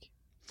feel like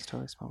it's a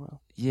totally small world.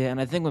 Yeah,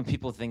 and I think when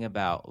people think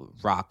about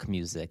rock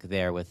music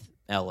there with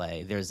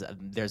LA, there's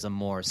a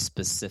more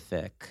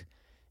specific,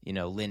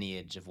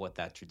 lineage of what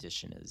that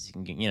tradition is. You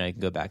can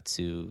go back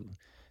to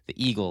the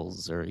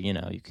Eagles, or you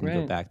can go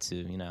Right. back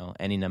to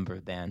any number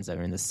of bands that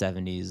are in the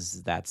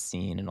 70s, that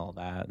scene and all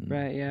that. And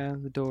Right, yeah.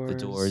 The Doors. The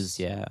Doors,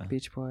 yeah.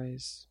 Beach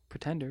Boys.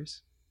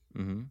 Pretenders.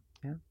 Mm-hmm.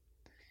 Yeah.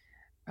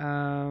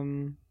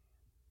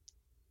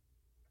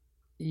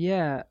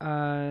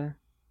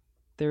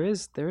 There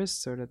is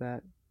sort of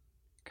that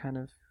kind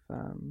of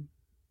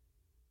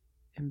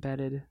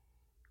embedded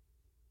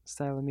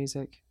style of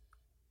music.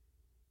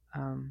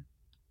 Kind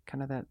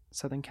of that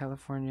Southern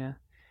California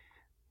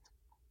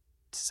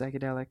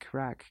psychedelic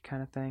rock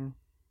kind of thing.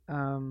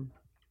 And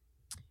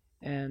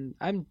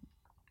I'm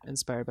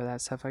inspired by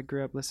that stuff. I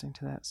grew up listening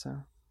to that,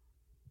 so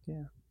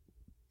yeah.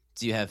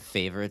 Do you have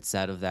favorites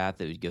out of that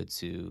would go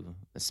to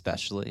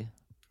especially?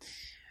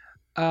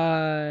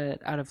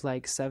 Out of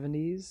like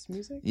 70s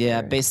music? Yeah,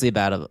 Or- basically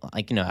out of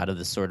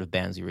the sort of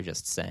bands you were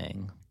just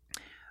saying.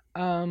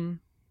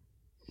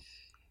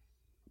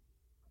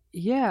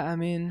 Yeah, I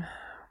mean,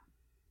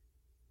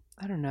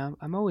 I don't know.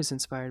 I'm always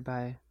inspired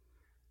by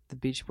the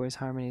Beach Boys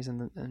harmonies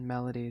and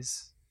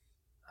melodies.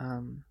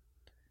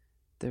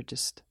 They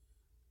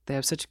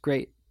have such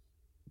great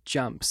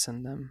jumps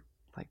in them,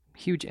 like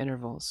huge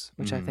intervals,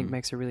 which I think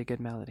makes a really good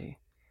melody.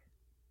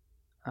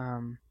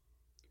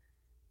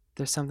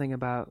 There's something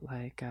about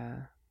like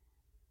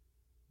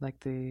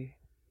the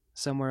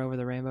Somewhere Over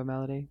the Rainbow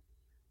melody.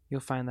 You'll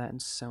find that in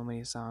so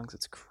many songs.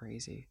 It's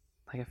crazy.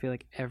 Like I feel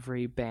like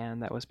every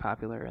band that was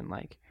popular in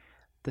like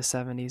the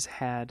 70s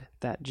had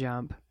that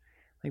jump.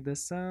 Like the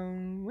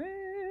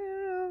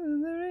Somewhere Over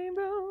the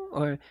Rainbow,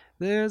 or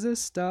There's a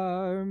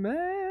Star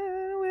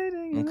Man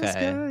Waiting in the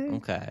Sky.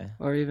 Okay.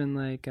 Or even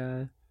like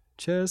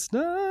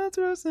Chestnuts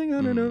Roasting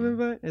on an Open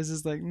Fire. It's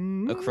just like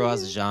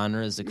Across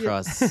genres,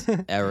 across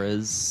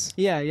eras.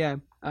 Yeah.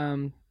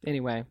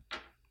 Anyway,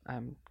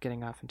 I'm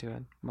getting off into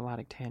a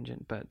melodic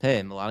tangent, but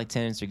Hey, melodic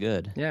tangents are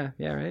good. yeah,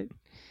 right.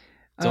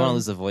 Don't want to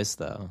lose the voice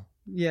though.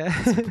 Yeah,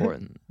 It's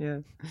important. Yeah.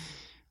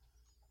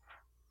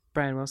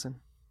 Brian Wilson,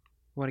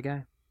 what a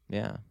guy.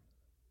 Yeah.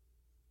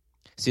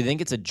 So you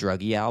think it's a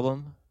druggy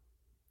album?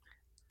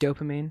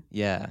 Dopamine.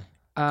 Yeah.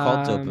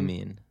 Called Um,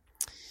 Dopamine.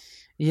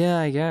 Yeah,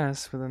 I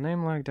guess with a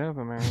name like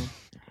Dopamine.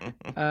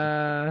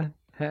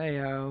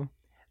 Heyo.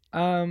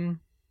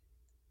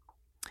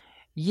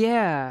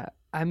 Yeah,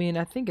 I mean,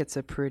 I think it's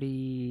a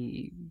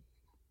pretty.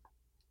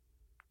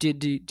 Do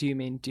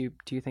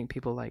you think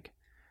people like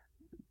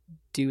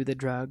do the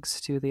drugs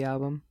to the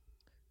album?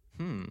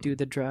 Do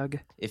the drug?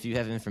 If you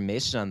have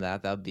information on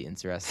that would be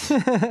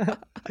interesting.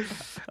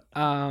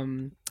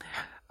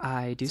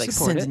 I do It's like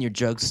support send it. in your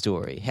drug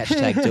story.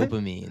 Hashtag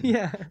dopamine.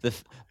 Yeah. The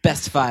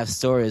best 5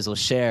 stories we'll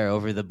share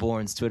over the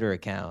Bourne's Twitter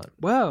account.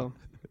 Whoa,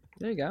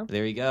 there you go.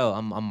 There you go.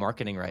 I'm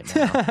marketing right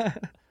now.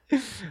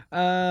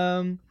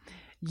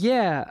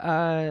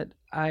 Yeah.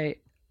 I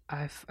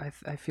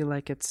feel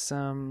like it's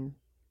kind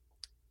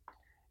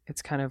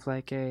of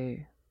like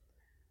a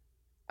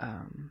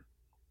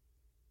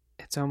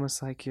it's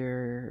almost like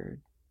the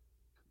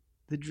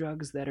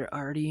drugs that are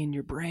already in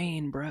your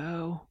brain,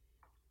 bro.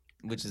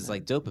 Which is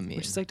like dopamine.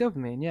 Which is like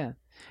dopamine, yeah.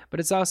 But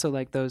it's also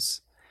like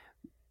those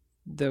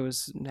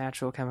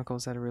natural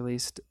chemicals that are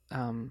released.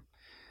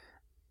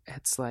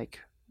 It's like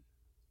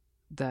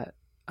that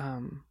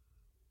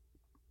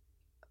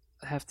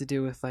have to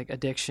do with like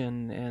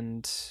addiction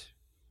and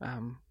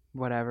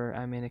whatever.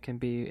 I mean, it can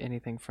be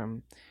anything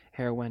from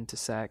heroin to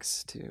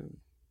sex to,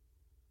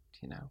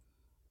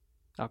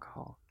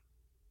 alcohol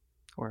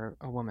or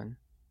a woman.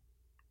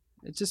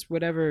 It's just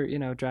whatever,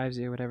 drives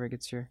you, whatever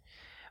gets your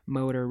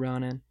motor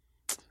running.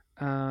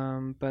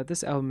 But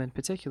this album in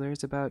particular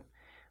is about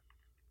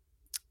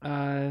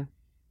kind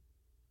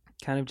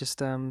of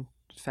just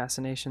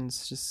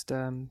fascinations, just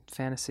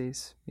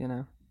fantasies,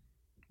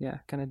 yeah,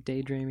 kind of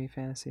daydreamy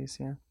fantasies,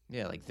 yeah.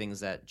 Yeah, like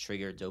things that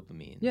trigger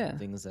dopamine. Yeah.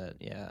 Things that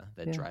Yeah.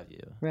 drive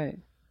you. Right.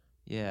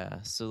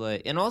 Yeah. So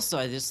like, and also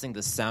I just think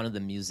the sound of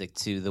the music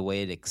too, the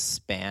way it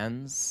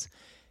expands,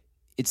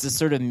 it's the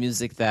sort of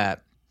music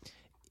that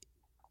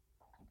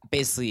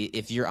basically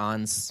if you're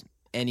on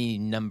any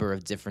number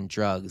of different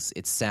drugs,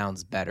 it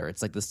sounds better.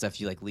 It's like the stuff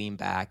you like lean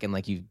back and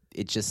like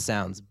it just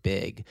sounds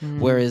big.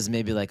 Whereas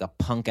maybe like a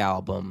punk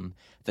album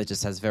that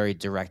just has very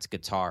direct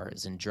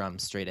guitars and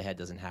drums straight ahead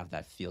doesn't have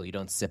that feel. You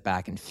don't sit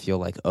back and feel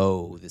like,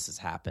 oh, this is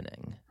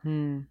happening.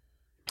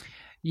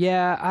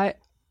 Yeah,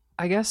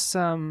 I guess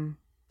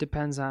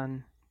depends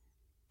on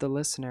the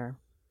listener,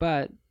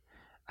 but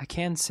I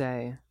can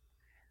say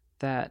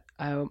that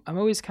I'm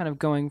always kind of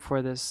going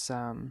for this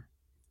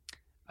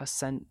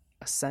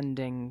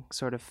ascending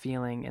sort of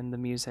feeling in the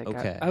music.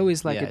 Okay. I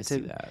always like Yeah, I it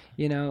see to, that.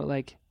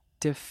 like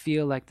to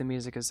feel like the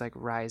music is like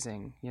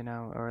rising,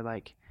 or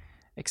like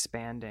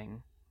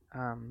expanding.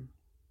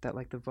 That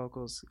like the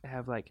vocals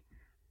have like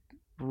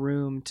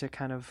room to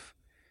kind of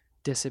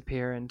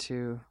disappear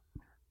into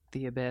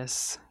the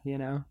abyss,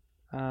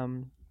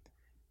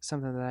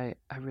 something that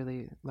I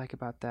really like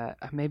about that.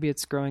 Maybe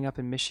it's growing up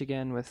in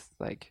Michigan with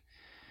like,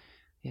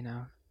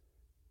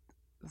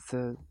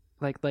 the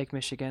like Lake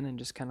Michigan and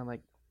just kind of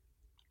like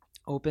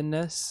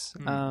openness,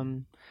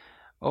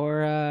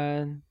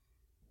 or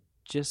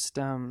just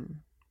a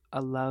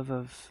love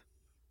of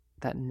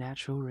that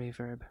natural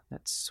reverb,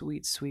 that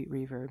sweet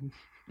reverb.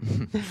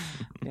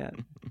 Yeah.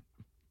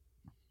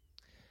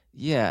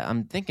 Yeah,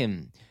 I'm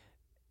thinking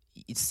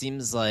it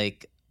seems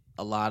like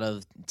a lot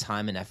of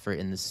time and effort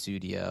in the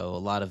studio, a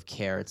lot of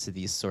care to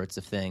these sorts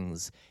of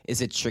things.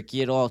 Is it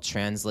tricky at all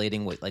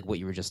translating what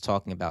you were just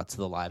talking about to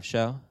the live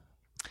show?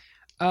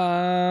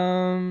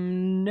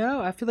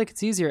 No, I feel like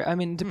it's easier. I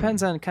mean, it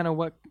depends on kind of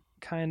what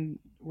kind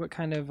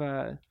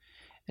of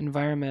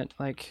environment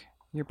like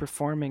you're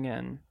performing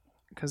in,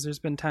 because there's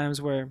been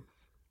times where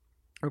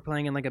we're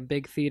playing in like a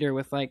big theater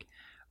with like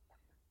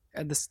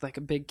this like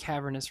a big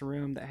cavernous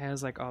room that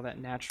has like all that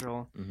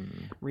natural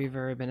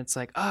reverb, and it's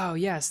like, oh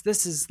yes,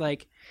 this is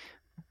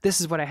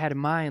what I had in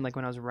mind like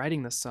when I was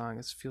writing this song.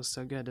 It feels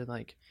so good to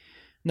like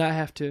not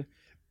have to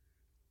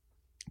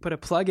put a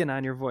plug-in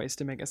on your voice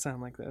to make it sound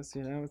like this,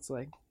 It's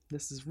like,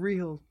 this is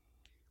real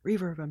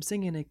reverb. I'm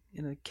singing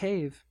in a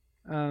cave.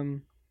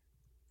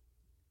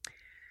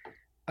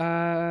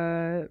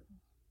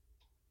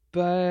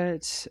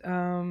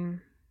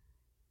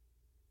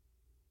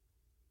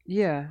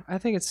 Yeah, I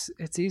think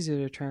it's easier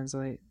to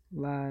translate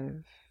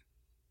live.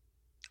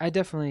 I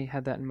definitely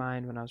had that in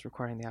mind when I was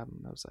recording the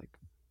album. I was like,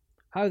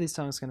 how are these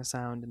songs going to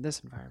sound in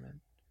this environment?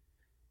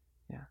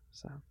 Yeah,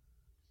 so.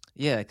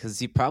 Yeah, because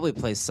you probably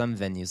play some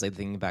venues, like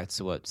thinking back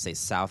to what, say,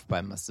 South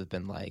by must have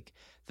been like,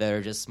 that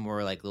are just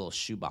more like little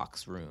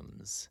shoebox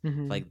rooms.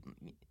 Like,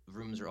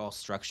 rooms are all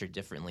structured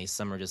differently.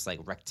 Some are just like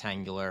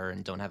rectangular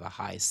and don't have a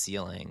high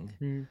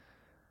ceiling.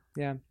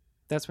 Yeah,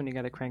 that's when you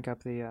got to crank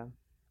up the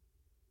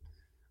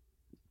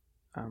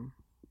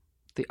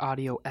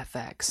audio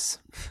FX.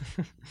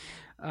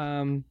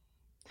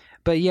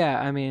 But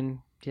yeah, I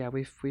mean, yeah,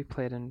 we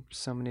played in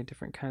so many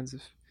different kinds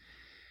of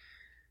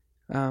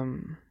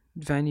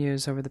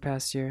venues over the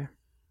past year,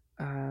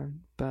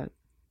 but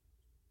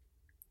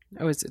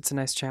it's a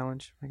nice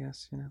challenge, I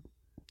guess.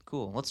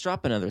 Cool. Let's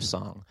drop another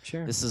song.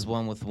 Sure. This is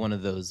one with one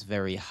of those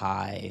very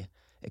high,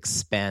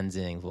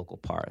 expanding vocal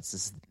parts.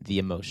 This is The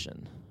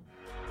Emotion.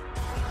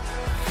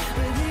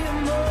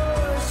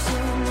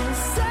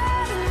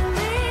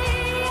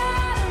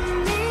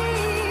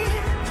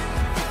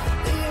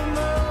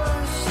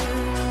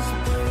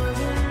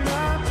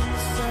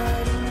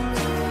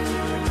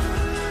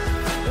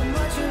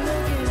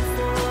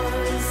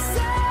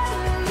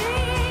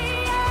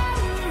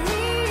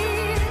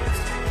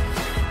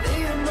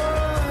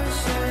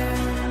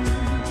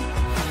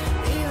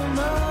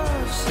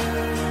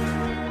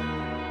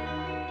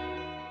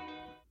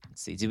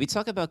 See, did we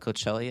talk about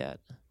Coachella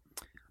yet?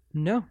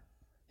 No.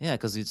 Yeah,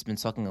 because we've been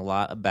talking a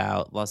lot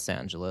about Los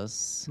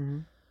Angeles.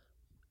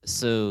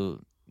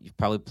 So you've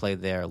probably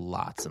played there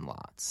lots and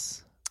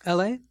lots.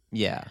 LA?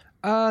 Yeah.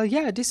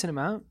 Yeah, a decent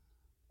amount.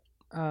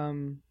 I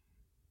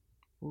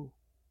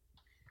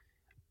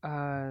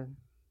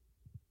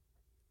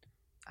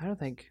don't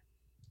think,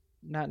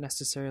 not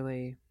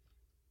necessarily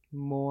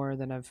more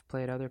than I've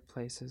played other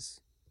places.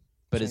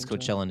 But is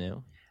Coachella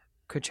new?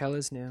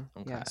 Coachella's new.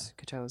 Okay. Yes,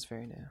 Coachella's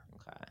very new.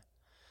 Okay.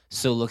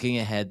 So looking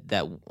ahead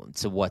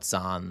to what's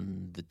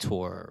on the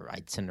tour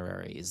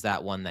itinerary, is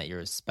that one that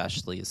you're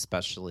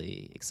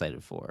especially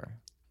excited for?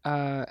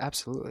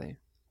 Absolutely.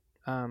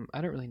 I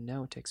don't really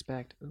know what to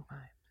expect. Oh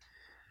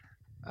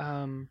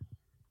my.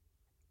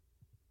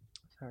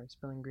 Sorry,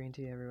 spilling green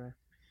tea everywhere.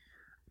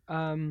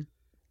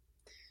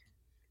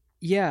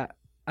 Yeah,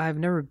 I've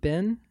never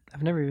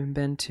even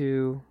been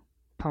to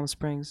Palm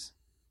Springs.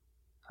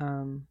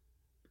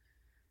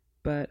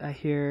 But I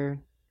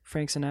hear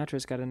Frank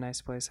Sinatra's got a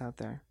nice place out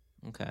there.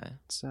 Okay.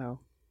 So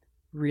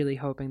really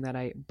hoping that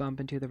I bump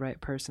into the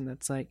right person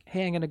that's like,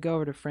 hey, I'm going to go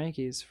over to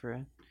Frankie's for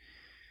a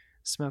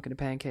smoke and a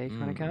pancake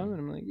when I come. And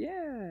I'm like,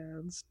 yeah,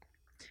 let's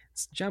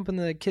jump in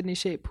the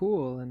kidney-shaped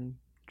pool and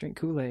drink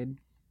Kool-Aid.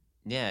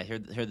 Yeah, I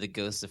heard the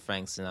ghost of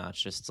Frank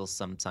Sinatra still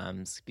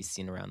sometimes be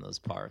seen around those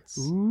parts.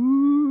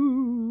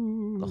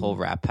 Ooh. The whole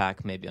Rat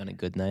Pack maybe on a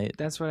good night.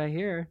 That's what I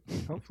hear,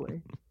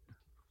 hopefully.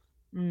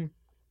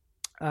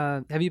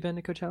 Have you been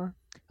to Coachella?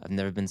 I've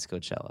never been to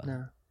Coachella.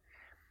 No.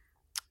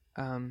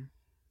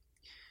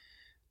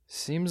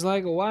 Seems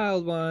like a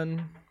wild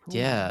one.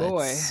 Yeah.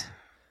 Boy.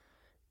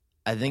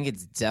 I think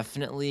it's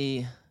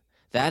definitely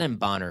that and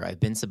Bonner. I've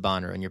been to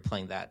Bonner, and you're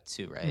playing that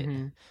too, right?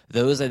 Mm-hmm.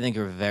 Those I think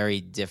are very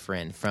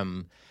different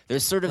from.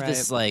 There's sort of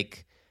this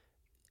like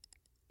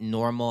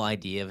normal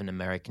idea of an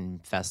American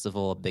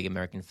festival, a big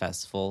American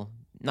festival.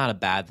 Not a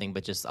bad thing,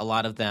 but just a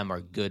lot of them are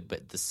good,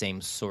 but the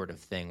same sort of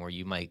thing where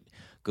you might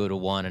go to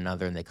one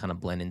another and they kind of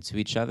blend into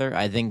each other.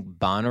 I think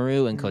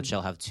Bonnaroo and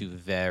Coachella have two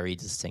very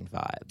distinct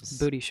vibes.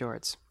 Booty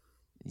shorts.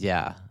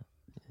 Yeah.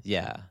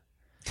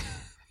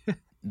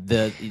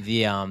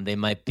 They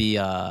might be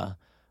a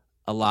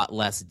lot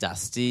less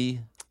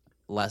dusty,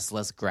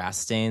 less grass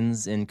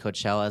stains in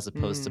Coachella as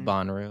opposed to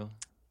Bonnaroo.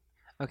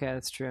 Okay,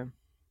 that's true.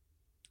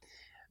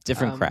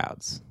 Different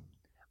crowds.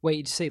 Wait,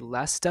 did you say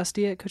less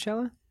dusty at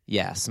Coachella?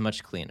 Yes,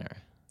 much cleaner.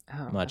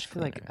 Oh, Much I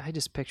feel like cleaner. I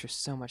just picture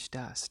so much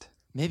dust.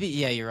 Maybe,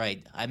 yeah, you're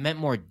right. I meant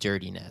more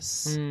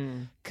dirtiness.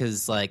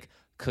 Because, like,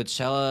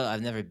 Coachella,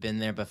 I've never been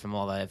there, but from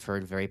all that I've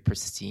heard, very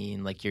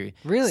pristine. Like, you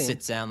Really?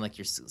 sit down like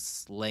you're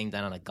laying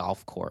down on a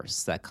golf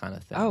course, that kind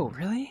of thing. Oh,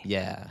 really?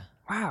 Yeah.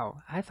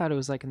 Wow. I thought it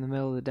was like in the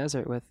middle of the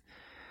desert with...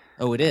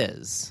 Oh, it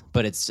is.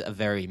 But it's a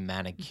very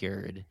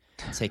manicured,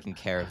 taken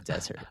care of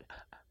desert.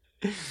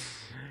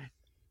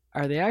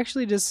 Are they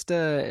actually just...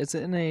 is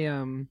it in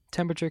a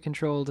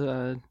temperature-controlled...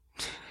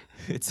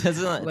 It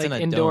says it's in a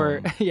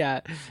indoor... dome. Yeah,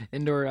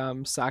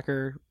 indoor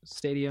soccer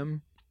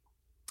stadium.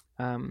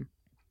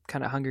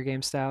 Kind of Hunger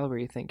Games style where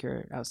you think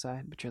you're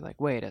outside, but you're like,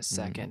 wait a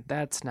second,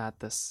 that's not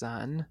the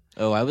sun.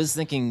 Oh, I was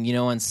thinking,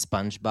 on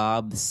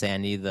SpongeBob,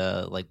 Sandy,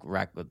 the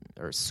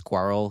or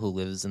squirrel who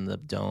lives in the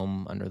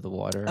dome under the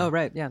water. Oh,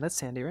 right. Yeah, that's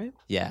Sandy, right?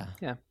 Yeah.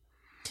 Yeah.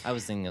 I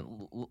was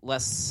thinking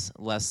less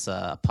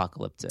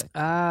apocalyptic.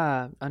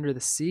 Ah, under the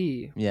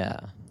sea. Yeah.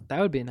 That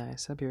would be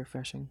nice. That'd be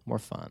refreshing. More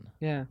fun.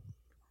 Yeah.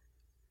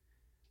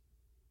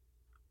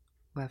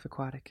 Laugh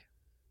Aquatic.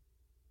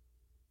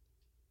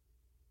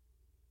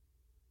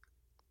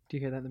 Do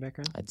you hear that in the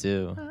background? I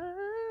do.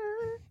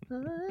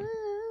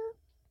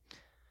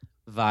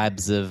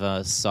 Vibes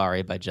of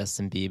Sorry by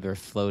Justin Bieber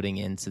floating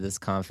into this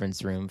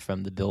conference room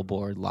from the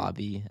Billboard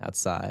lobby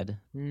outside.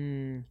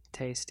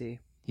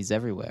 Tasty. He's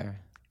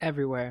everywhere.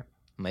 Everywhere.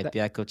 Might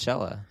be at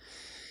Coachella.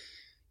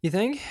 You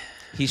think?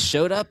 He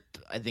showed up,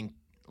 I think,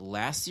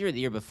 last year or the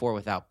year before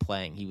without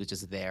playing. He was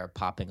just there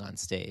popping on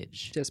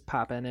stage. Just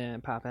popping in,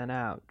 popping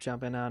out,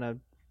 jumping on a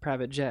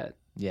private jet.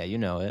 Yeah, you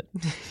know it.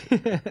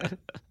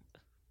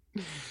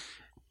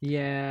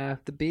 Yeah,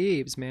 the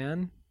Biebs,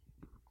 man.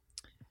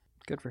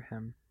 Good for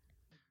him.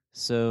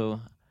 So,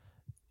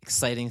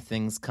 exciting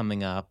things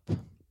coming up.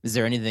 Is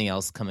there anything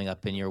else coming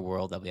up in your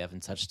world that we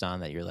haven't touched on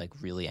that you're like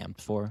really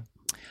amped for?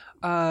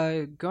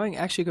 Going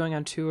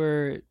on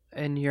tour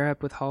in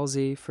Europe with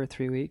Halsey for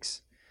 3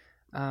 weeks.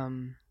 I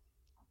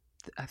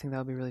think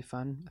that'll be really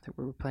fun. I think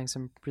we're playing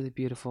some really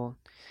beautiful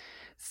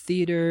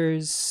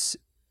theaters.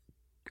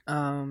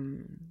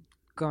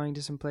 Going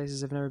to some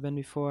places I've never been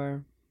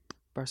before.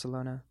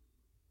 Barcelona.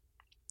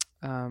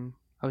 I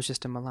was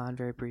just in Milan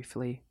very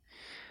briefly.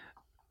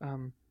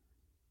 And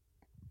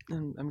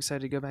I'm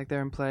excited to go back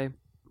there and play.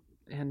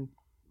 And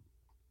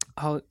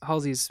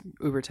Halsey's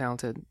uber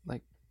talented,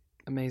 like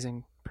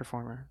amazing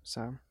performer.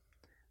 So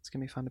it's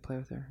gonna be fun to play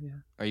with her. Yeah.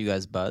 Are you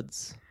guys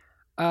buds?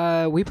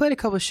 We played a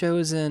couple of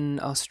shows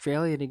in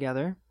Australia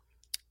together,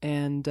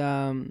 and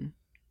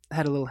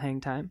had a little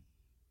hang time.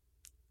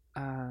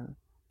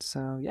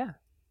 So yeah,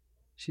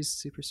 she's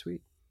super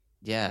sweet.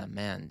 Yeah,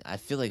 man. I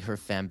feel like her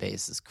fan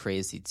base is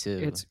crazy too.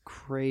 It's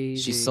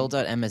crazy. She sold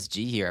out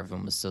MSG here.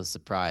 Everyone was so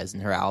surprised,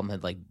 and her album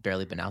had like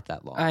barely been out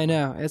that long. I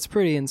know. It's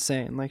pretty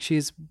insane. Like,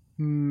 she's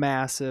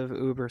massive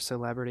uber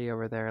celebrity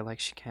over there. Like,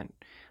 she can't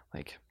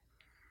like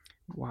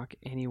walk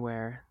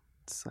anywhere.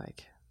 It's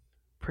like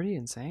pretty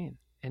insane.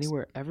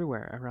 Anywhere,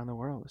 everywhere around the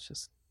world. It's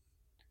just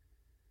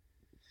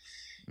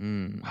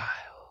wild.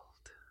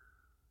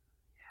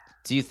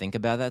 Do you think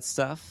about that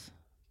stuff?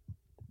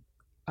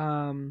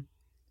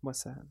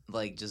 What's that?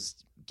 Like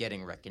just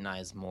getting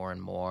recognized more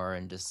and more,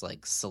 and just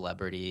like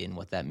celebrity and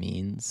what that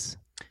means.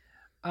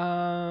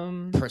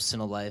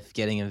 Personal life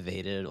getting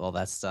invaded, all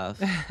that stuff.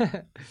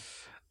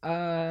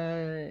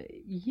 Yeah,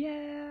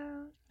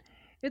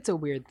 it's a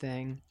weird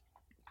thing.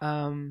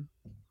 I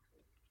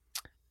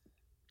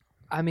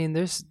mean,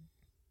 there's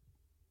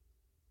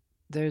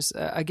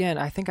again,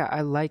 I think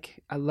I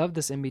love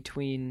this in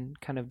between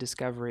kind of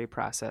discovery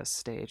process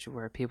stage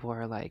where people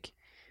are like,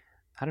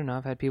 I don't know,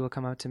 I've had people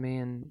come up to me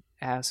and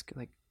ask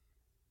like,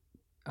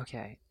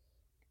 okay,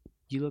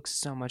 you look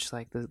so much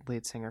like the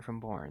lead singer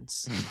from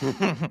Borns.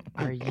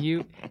 Are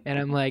you? And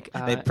I'm like,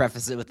 they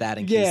preface it with that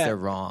in case they're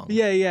wrong.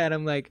 Yeah. And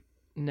I'm like,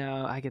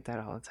 no, I get that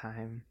all the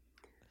time.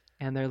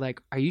 And they're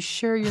like, are you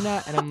sure you're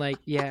not? And I'm like,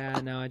 yeah,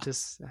 no, I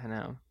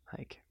know,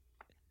 like,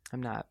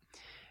 I'm not.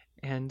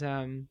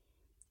 And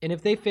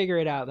if they figure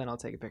it out, then I'll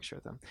take a picture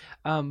with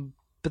them.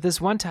 But this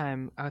one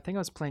time, I think I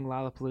was playing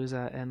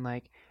Lollapalooza, and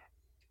like,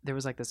 there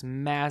was like this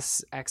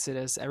mass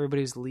exodus.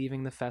 Everybody was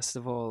leaving the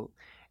festival,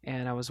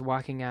 and I was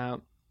walking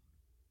out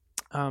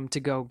to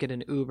go get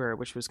an Uber,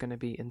 which was going to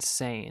be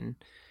insane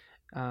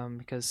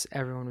because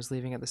everyone was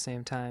leaving at the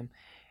same time.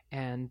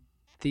 And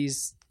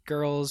these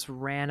girls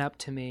ran up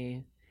to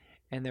me,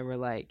 and they were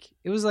like,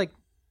 it was like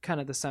kind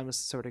of the sun was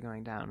sort of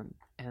going down,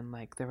 and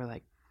like they were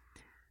like,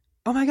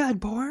 oh my God,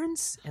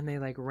 Borns! And they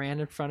like ran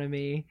in front of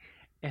me,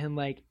 and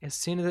like as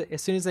soon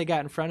as they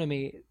got in front of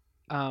me,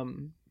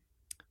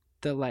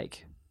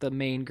 the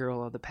main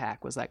girl of the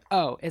pack was like,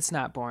 oh, it's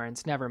not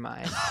Borns, never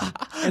mind.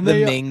 And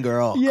the main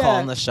girl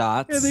calling the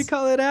shots. And they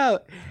call it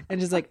out,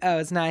 and just like, oh,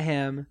 it's not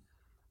him,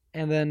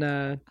 and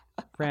then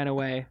ran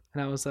away.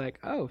 And I was like,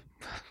 oh,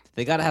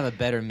 They got to have a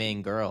better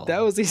main girl. That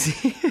was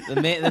easy.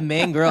 The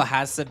main girl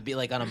has to be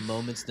like on a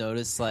moment's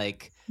notice,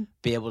 like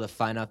be able to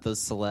find out those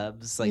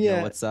celebs, like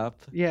know what's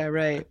up. Yeah,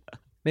 right.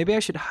 Maybe I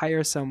should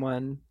hire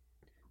someone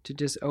to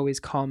just always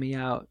call me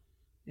out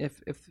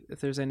if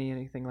there's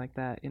anything like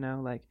that, you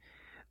know, like,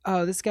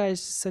 oh, this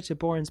guy's such a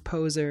Bourne's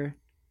poser,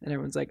 and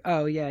everyone's like,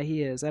 oh yeah,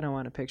 he is. I don't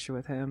want a picture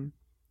with him.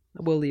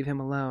 We'll leave him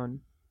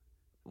alone.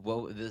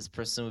 What this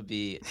person would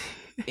be,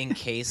 in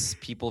case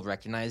people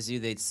recognize you,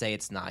 they'd say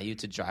it's not you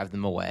to drive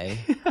them away.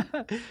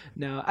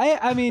 No,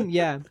 I mean,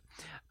 yeah,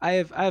 I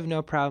have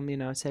no problem, you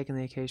know, taking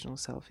the occasional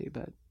selfie,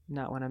 but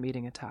not when I'm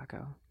eating a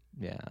taco.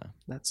 Yeah,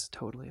 that's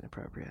totally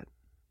inappropriate.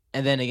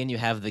 And then again, you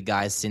have the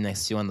guy sitting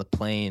next to you on the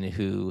plane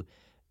who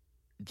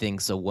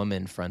thinks a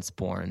woman fronts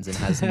Bournes and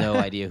has no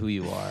idea who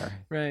you are.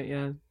 Right?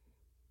 Yeah.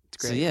 It's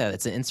great. So yeah,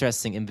 it's an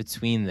interesting in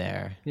between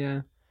there.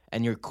 Yeah.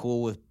 And you're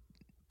cool with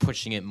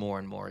pushing it more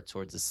and more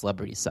towards the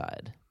celebrity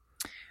side.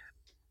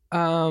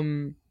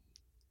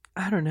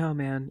 I don't know,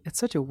 man. It's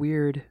such a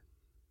weird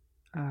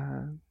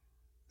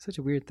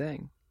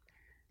thing.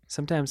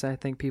 Sometimes I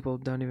think people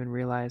don't even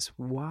realize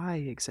why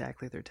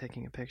exactly they're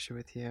taking a picture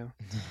with you.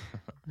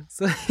 It's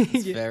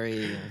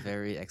very,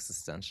 very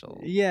existential.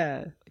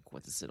 Yeah. Like,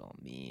 what does it all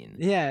mean?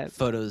 Yeah.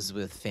 Photos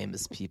with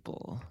famous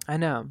people. I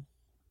know.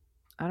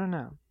 I don't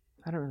know.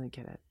 I don't really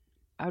get it.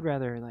 I'd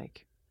rather,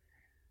 like,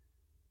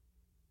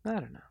 I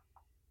don't know.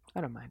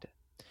 I don't mind it.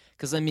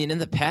 Because, I mean, in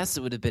the past,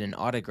 it would have been an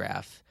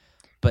autograph.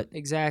 But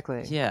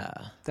exactly. Yeah.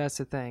 That's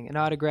the thing. An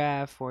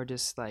autograph or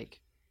just, like,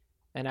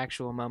 an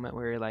actual moment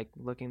where you're, like,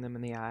 looking them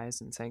in the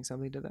eyes and saying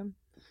something to them.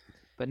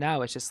 But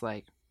now it's just,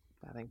 like,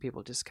 I think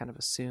people just kind of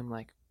assume,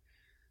 like,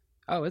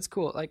 oh, it's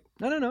cool. Like,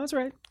 no, it's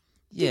right.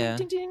 Yeah.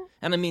 Ding, ding, ding.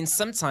 And, I mean,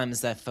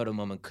 sometimes that photo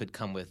moment could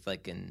come with,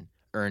 like, an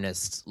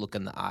earnest look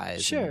in the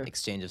eyes. Sure. And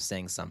exchange of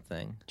saying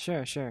something.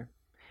 Sure.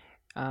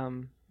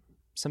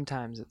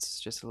 Sometimes it's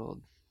just a little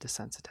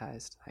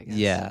desensitized, I guess.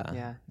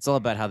 Yeah. It's all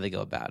about how they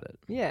go about it.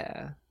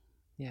 Yeah.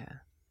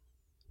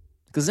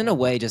 Because in a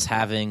way, just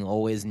having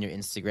always in your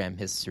Instagram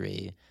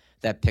history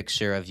that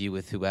picture of you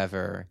with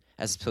whoever,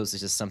 as opposed to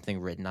just something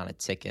written on a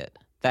ticket,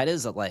 that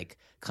is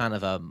kind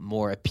of a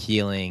more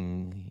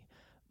appealing,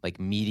 like,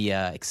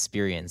 media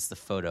experience, the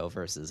photo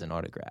versus an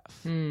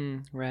autograph.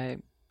 Right.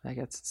 I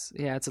guess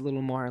it's a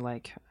little more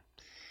like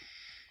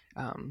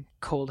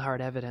cold hard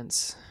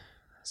evidence,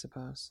 I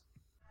suppose.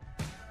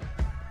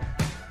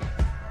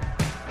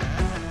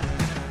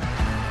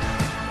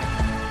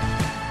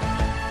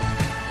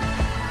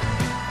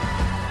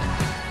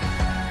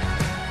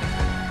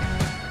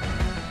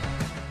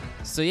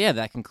 So yeah,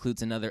 that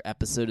concludes another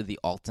episode of the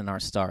Alt in Our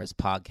Stars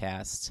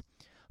podcast.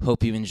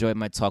 Hope you enjoyed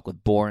my talk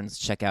with Bournes.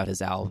 Check out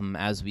his album.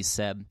 As we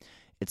said,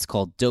 it's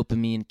called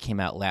Dopamine. Came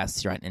out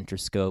last year on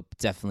Interscope.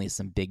 Definitely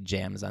some big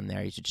jams on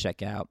there you should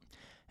check out.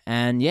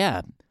 And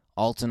yeah,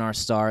 Alt in Our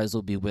Stars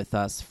will be with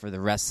us for the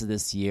rest of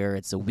this year.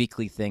 It's a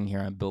weekly thing here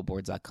on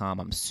Billboards.com.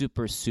 I'm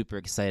super, super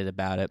excited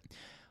about it.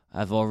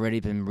 I've already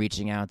been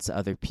reaching out to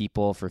other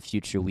people for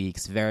future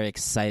weeks. Very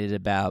excited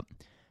about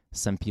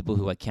some people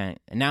who I can't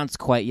announce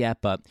quite yet,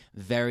 but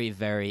very,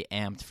 very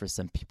amped for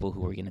some people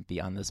who are going to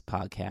be on this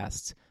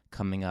podcast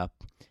coming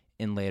up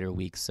in later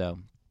weeks. So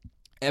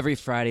every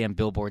Friday on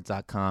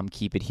Billboards.com,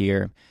 keep it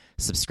here.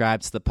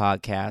 Subscribe to the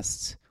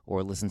podcast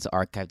or listen to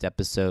archived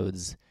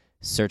episodes.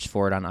 Search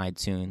for it on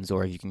iTunes,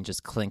 or you can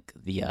just click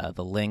the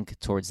link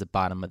towards the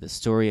bottom of the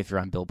story if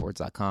you're on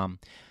Billboards.com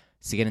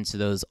to get into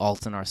those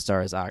Alt in Our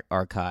Stars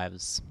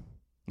archives.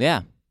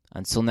 Yeah,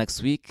 until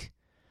next week,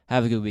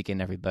 have a good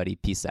weekend, everybody.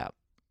 Peace out.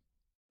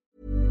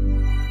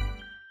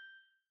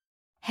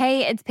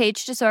 Hey, it's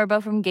Paige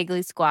DeSorbo from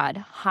Giggly Squad.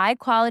 High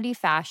quality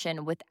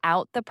fashion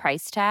without the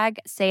price tag.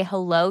 Say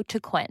hello to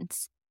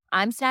Quince.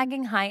 I'm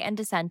snagging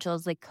high-end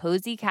essentials like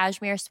cozy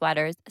cashmere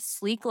sweaters,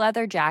 sleek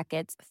leather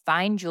jackets,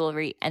 fine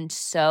jewelry, and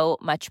so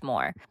much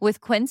more.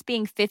 With Quince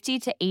being 50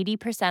 to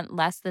 80%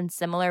 less than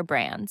similar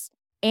brands.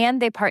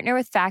 And they partner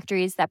with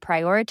factories that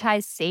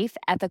prioritize safe,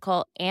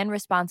 ethical, and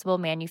responsible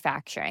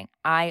manufacturing.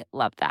 I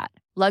love that.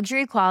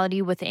 Luxury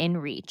quality within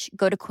reach.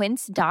 Go to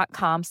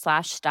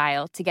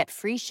quince.com/style to get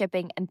free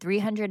shipping and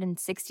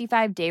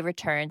 365-day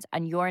returns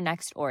on your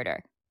next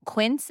order.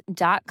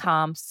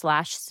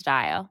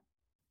 Quince.com/style.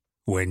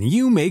 When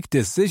you make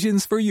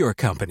decisions for your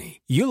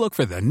company, you look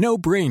for the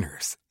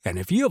no-brainers. And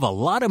if you have a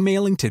lot of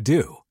mailing to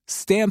do,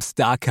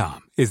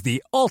 Stamps.com is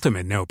the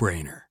ultimate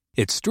no-brainer.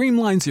 It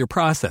streamlines your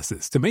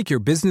processes to make your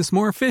business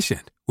more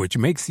efficient, which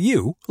makes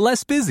you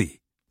less busy.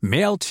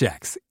 Mail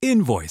checks,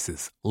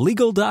 invoices,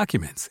 legal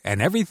documents,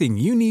 and everything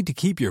you need to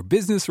keep your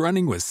business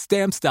running with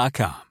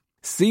Stamps.com.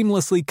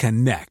 Seamlessly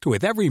connect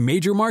with every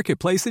major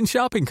marketplace and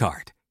shopping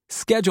cart.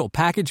 Schedule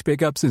package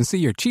pickups and see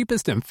your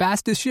cheapest and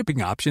fastest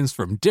shipping options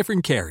from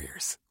different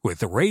carriers.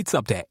 With rates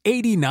up to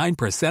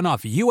 89%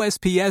 off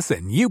USPS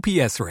and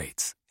UPS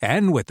rates.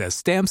 And with the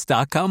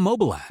Stamps.com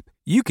mobile app,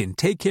 you can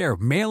take care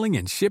of mailing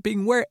and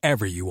shipping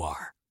wherever you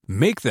are.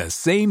 Make the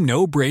same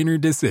no-brainer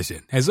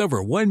decision as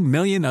over 1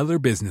 million other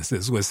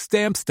businesses with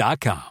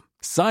Stamps.com.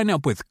 Sign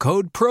up with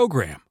code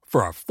PROGRAM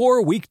for a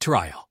 4-week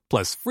trial,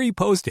 plus free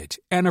postage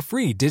and a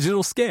free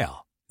digital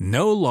scale.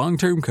 No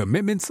long-term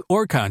commitments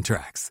or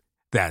contracts.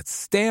 That's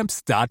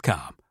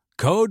Stamps.com.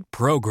 Code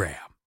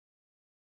PROGRAM.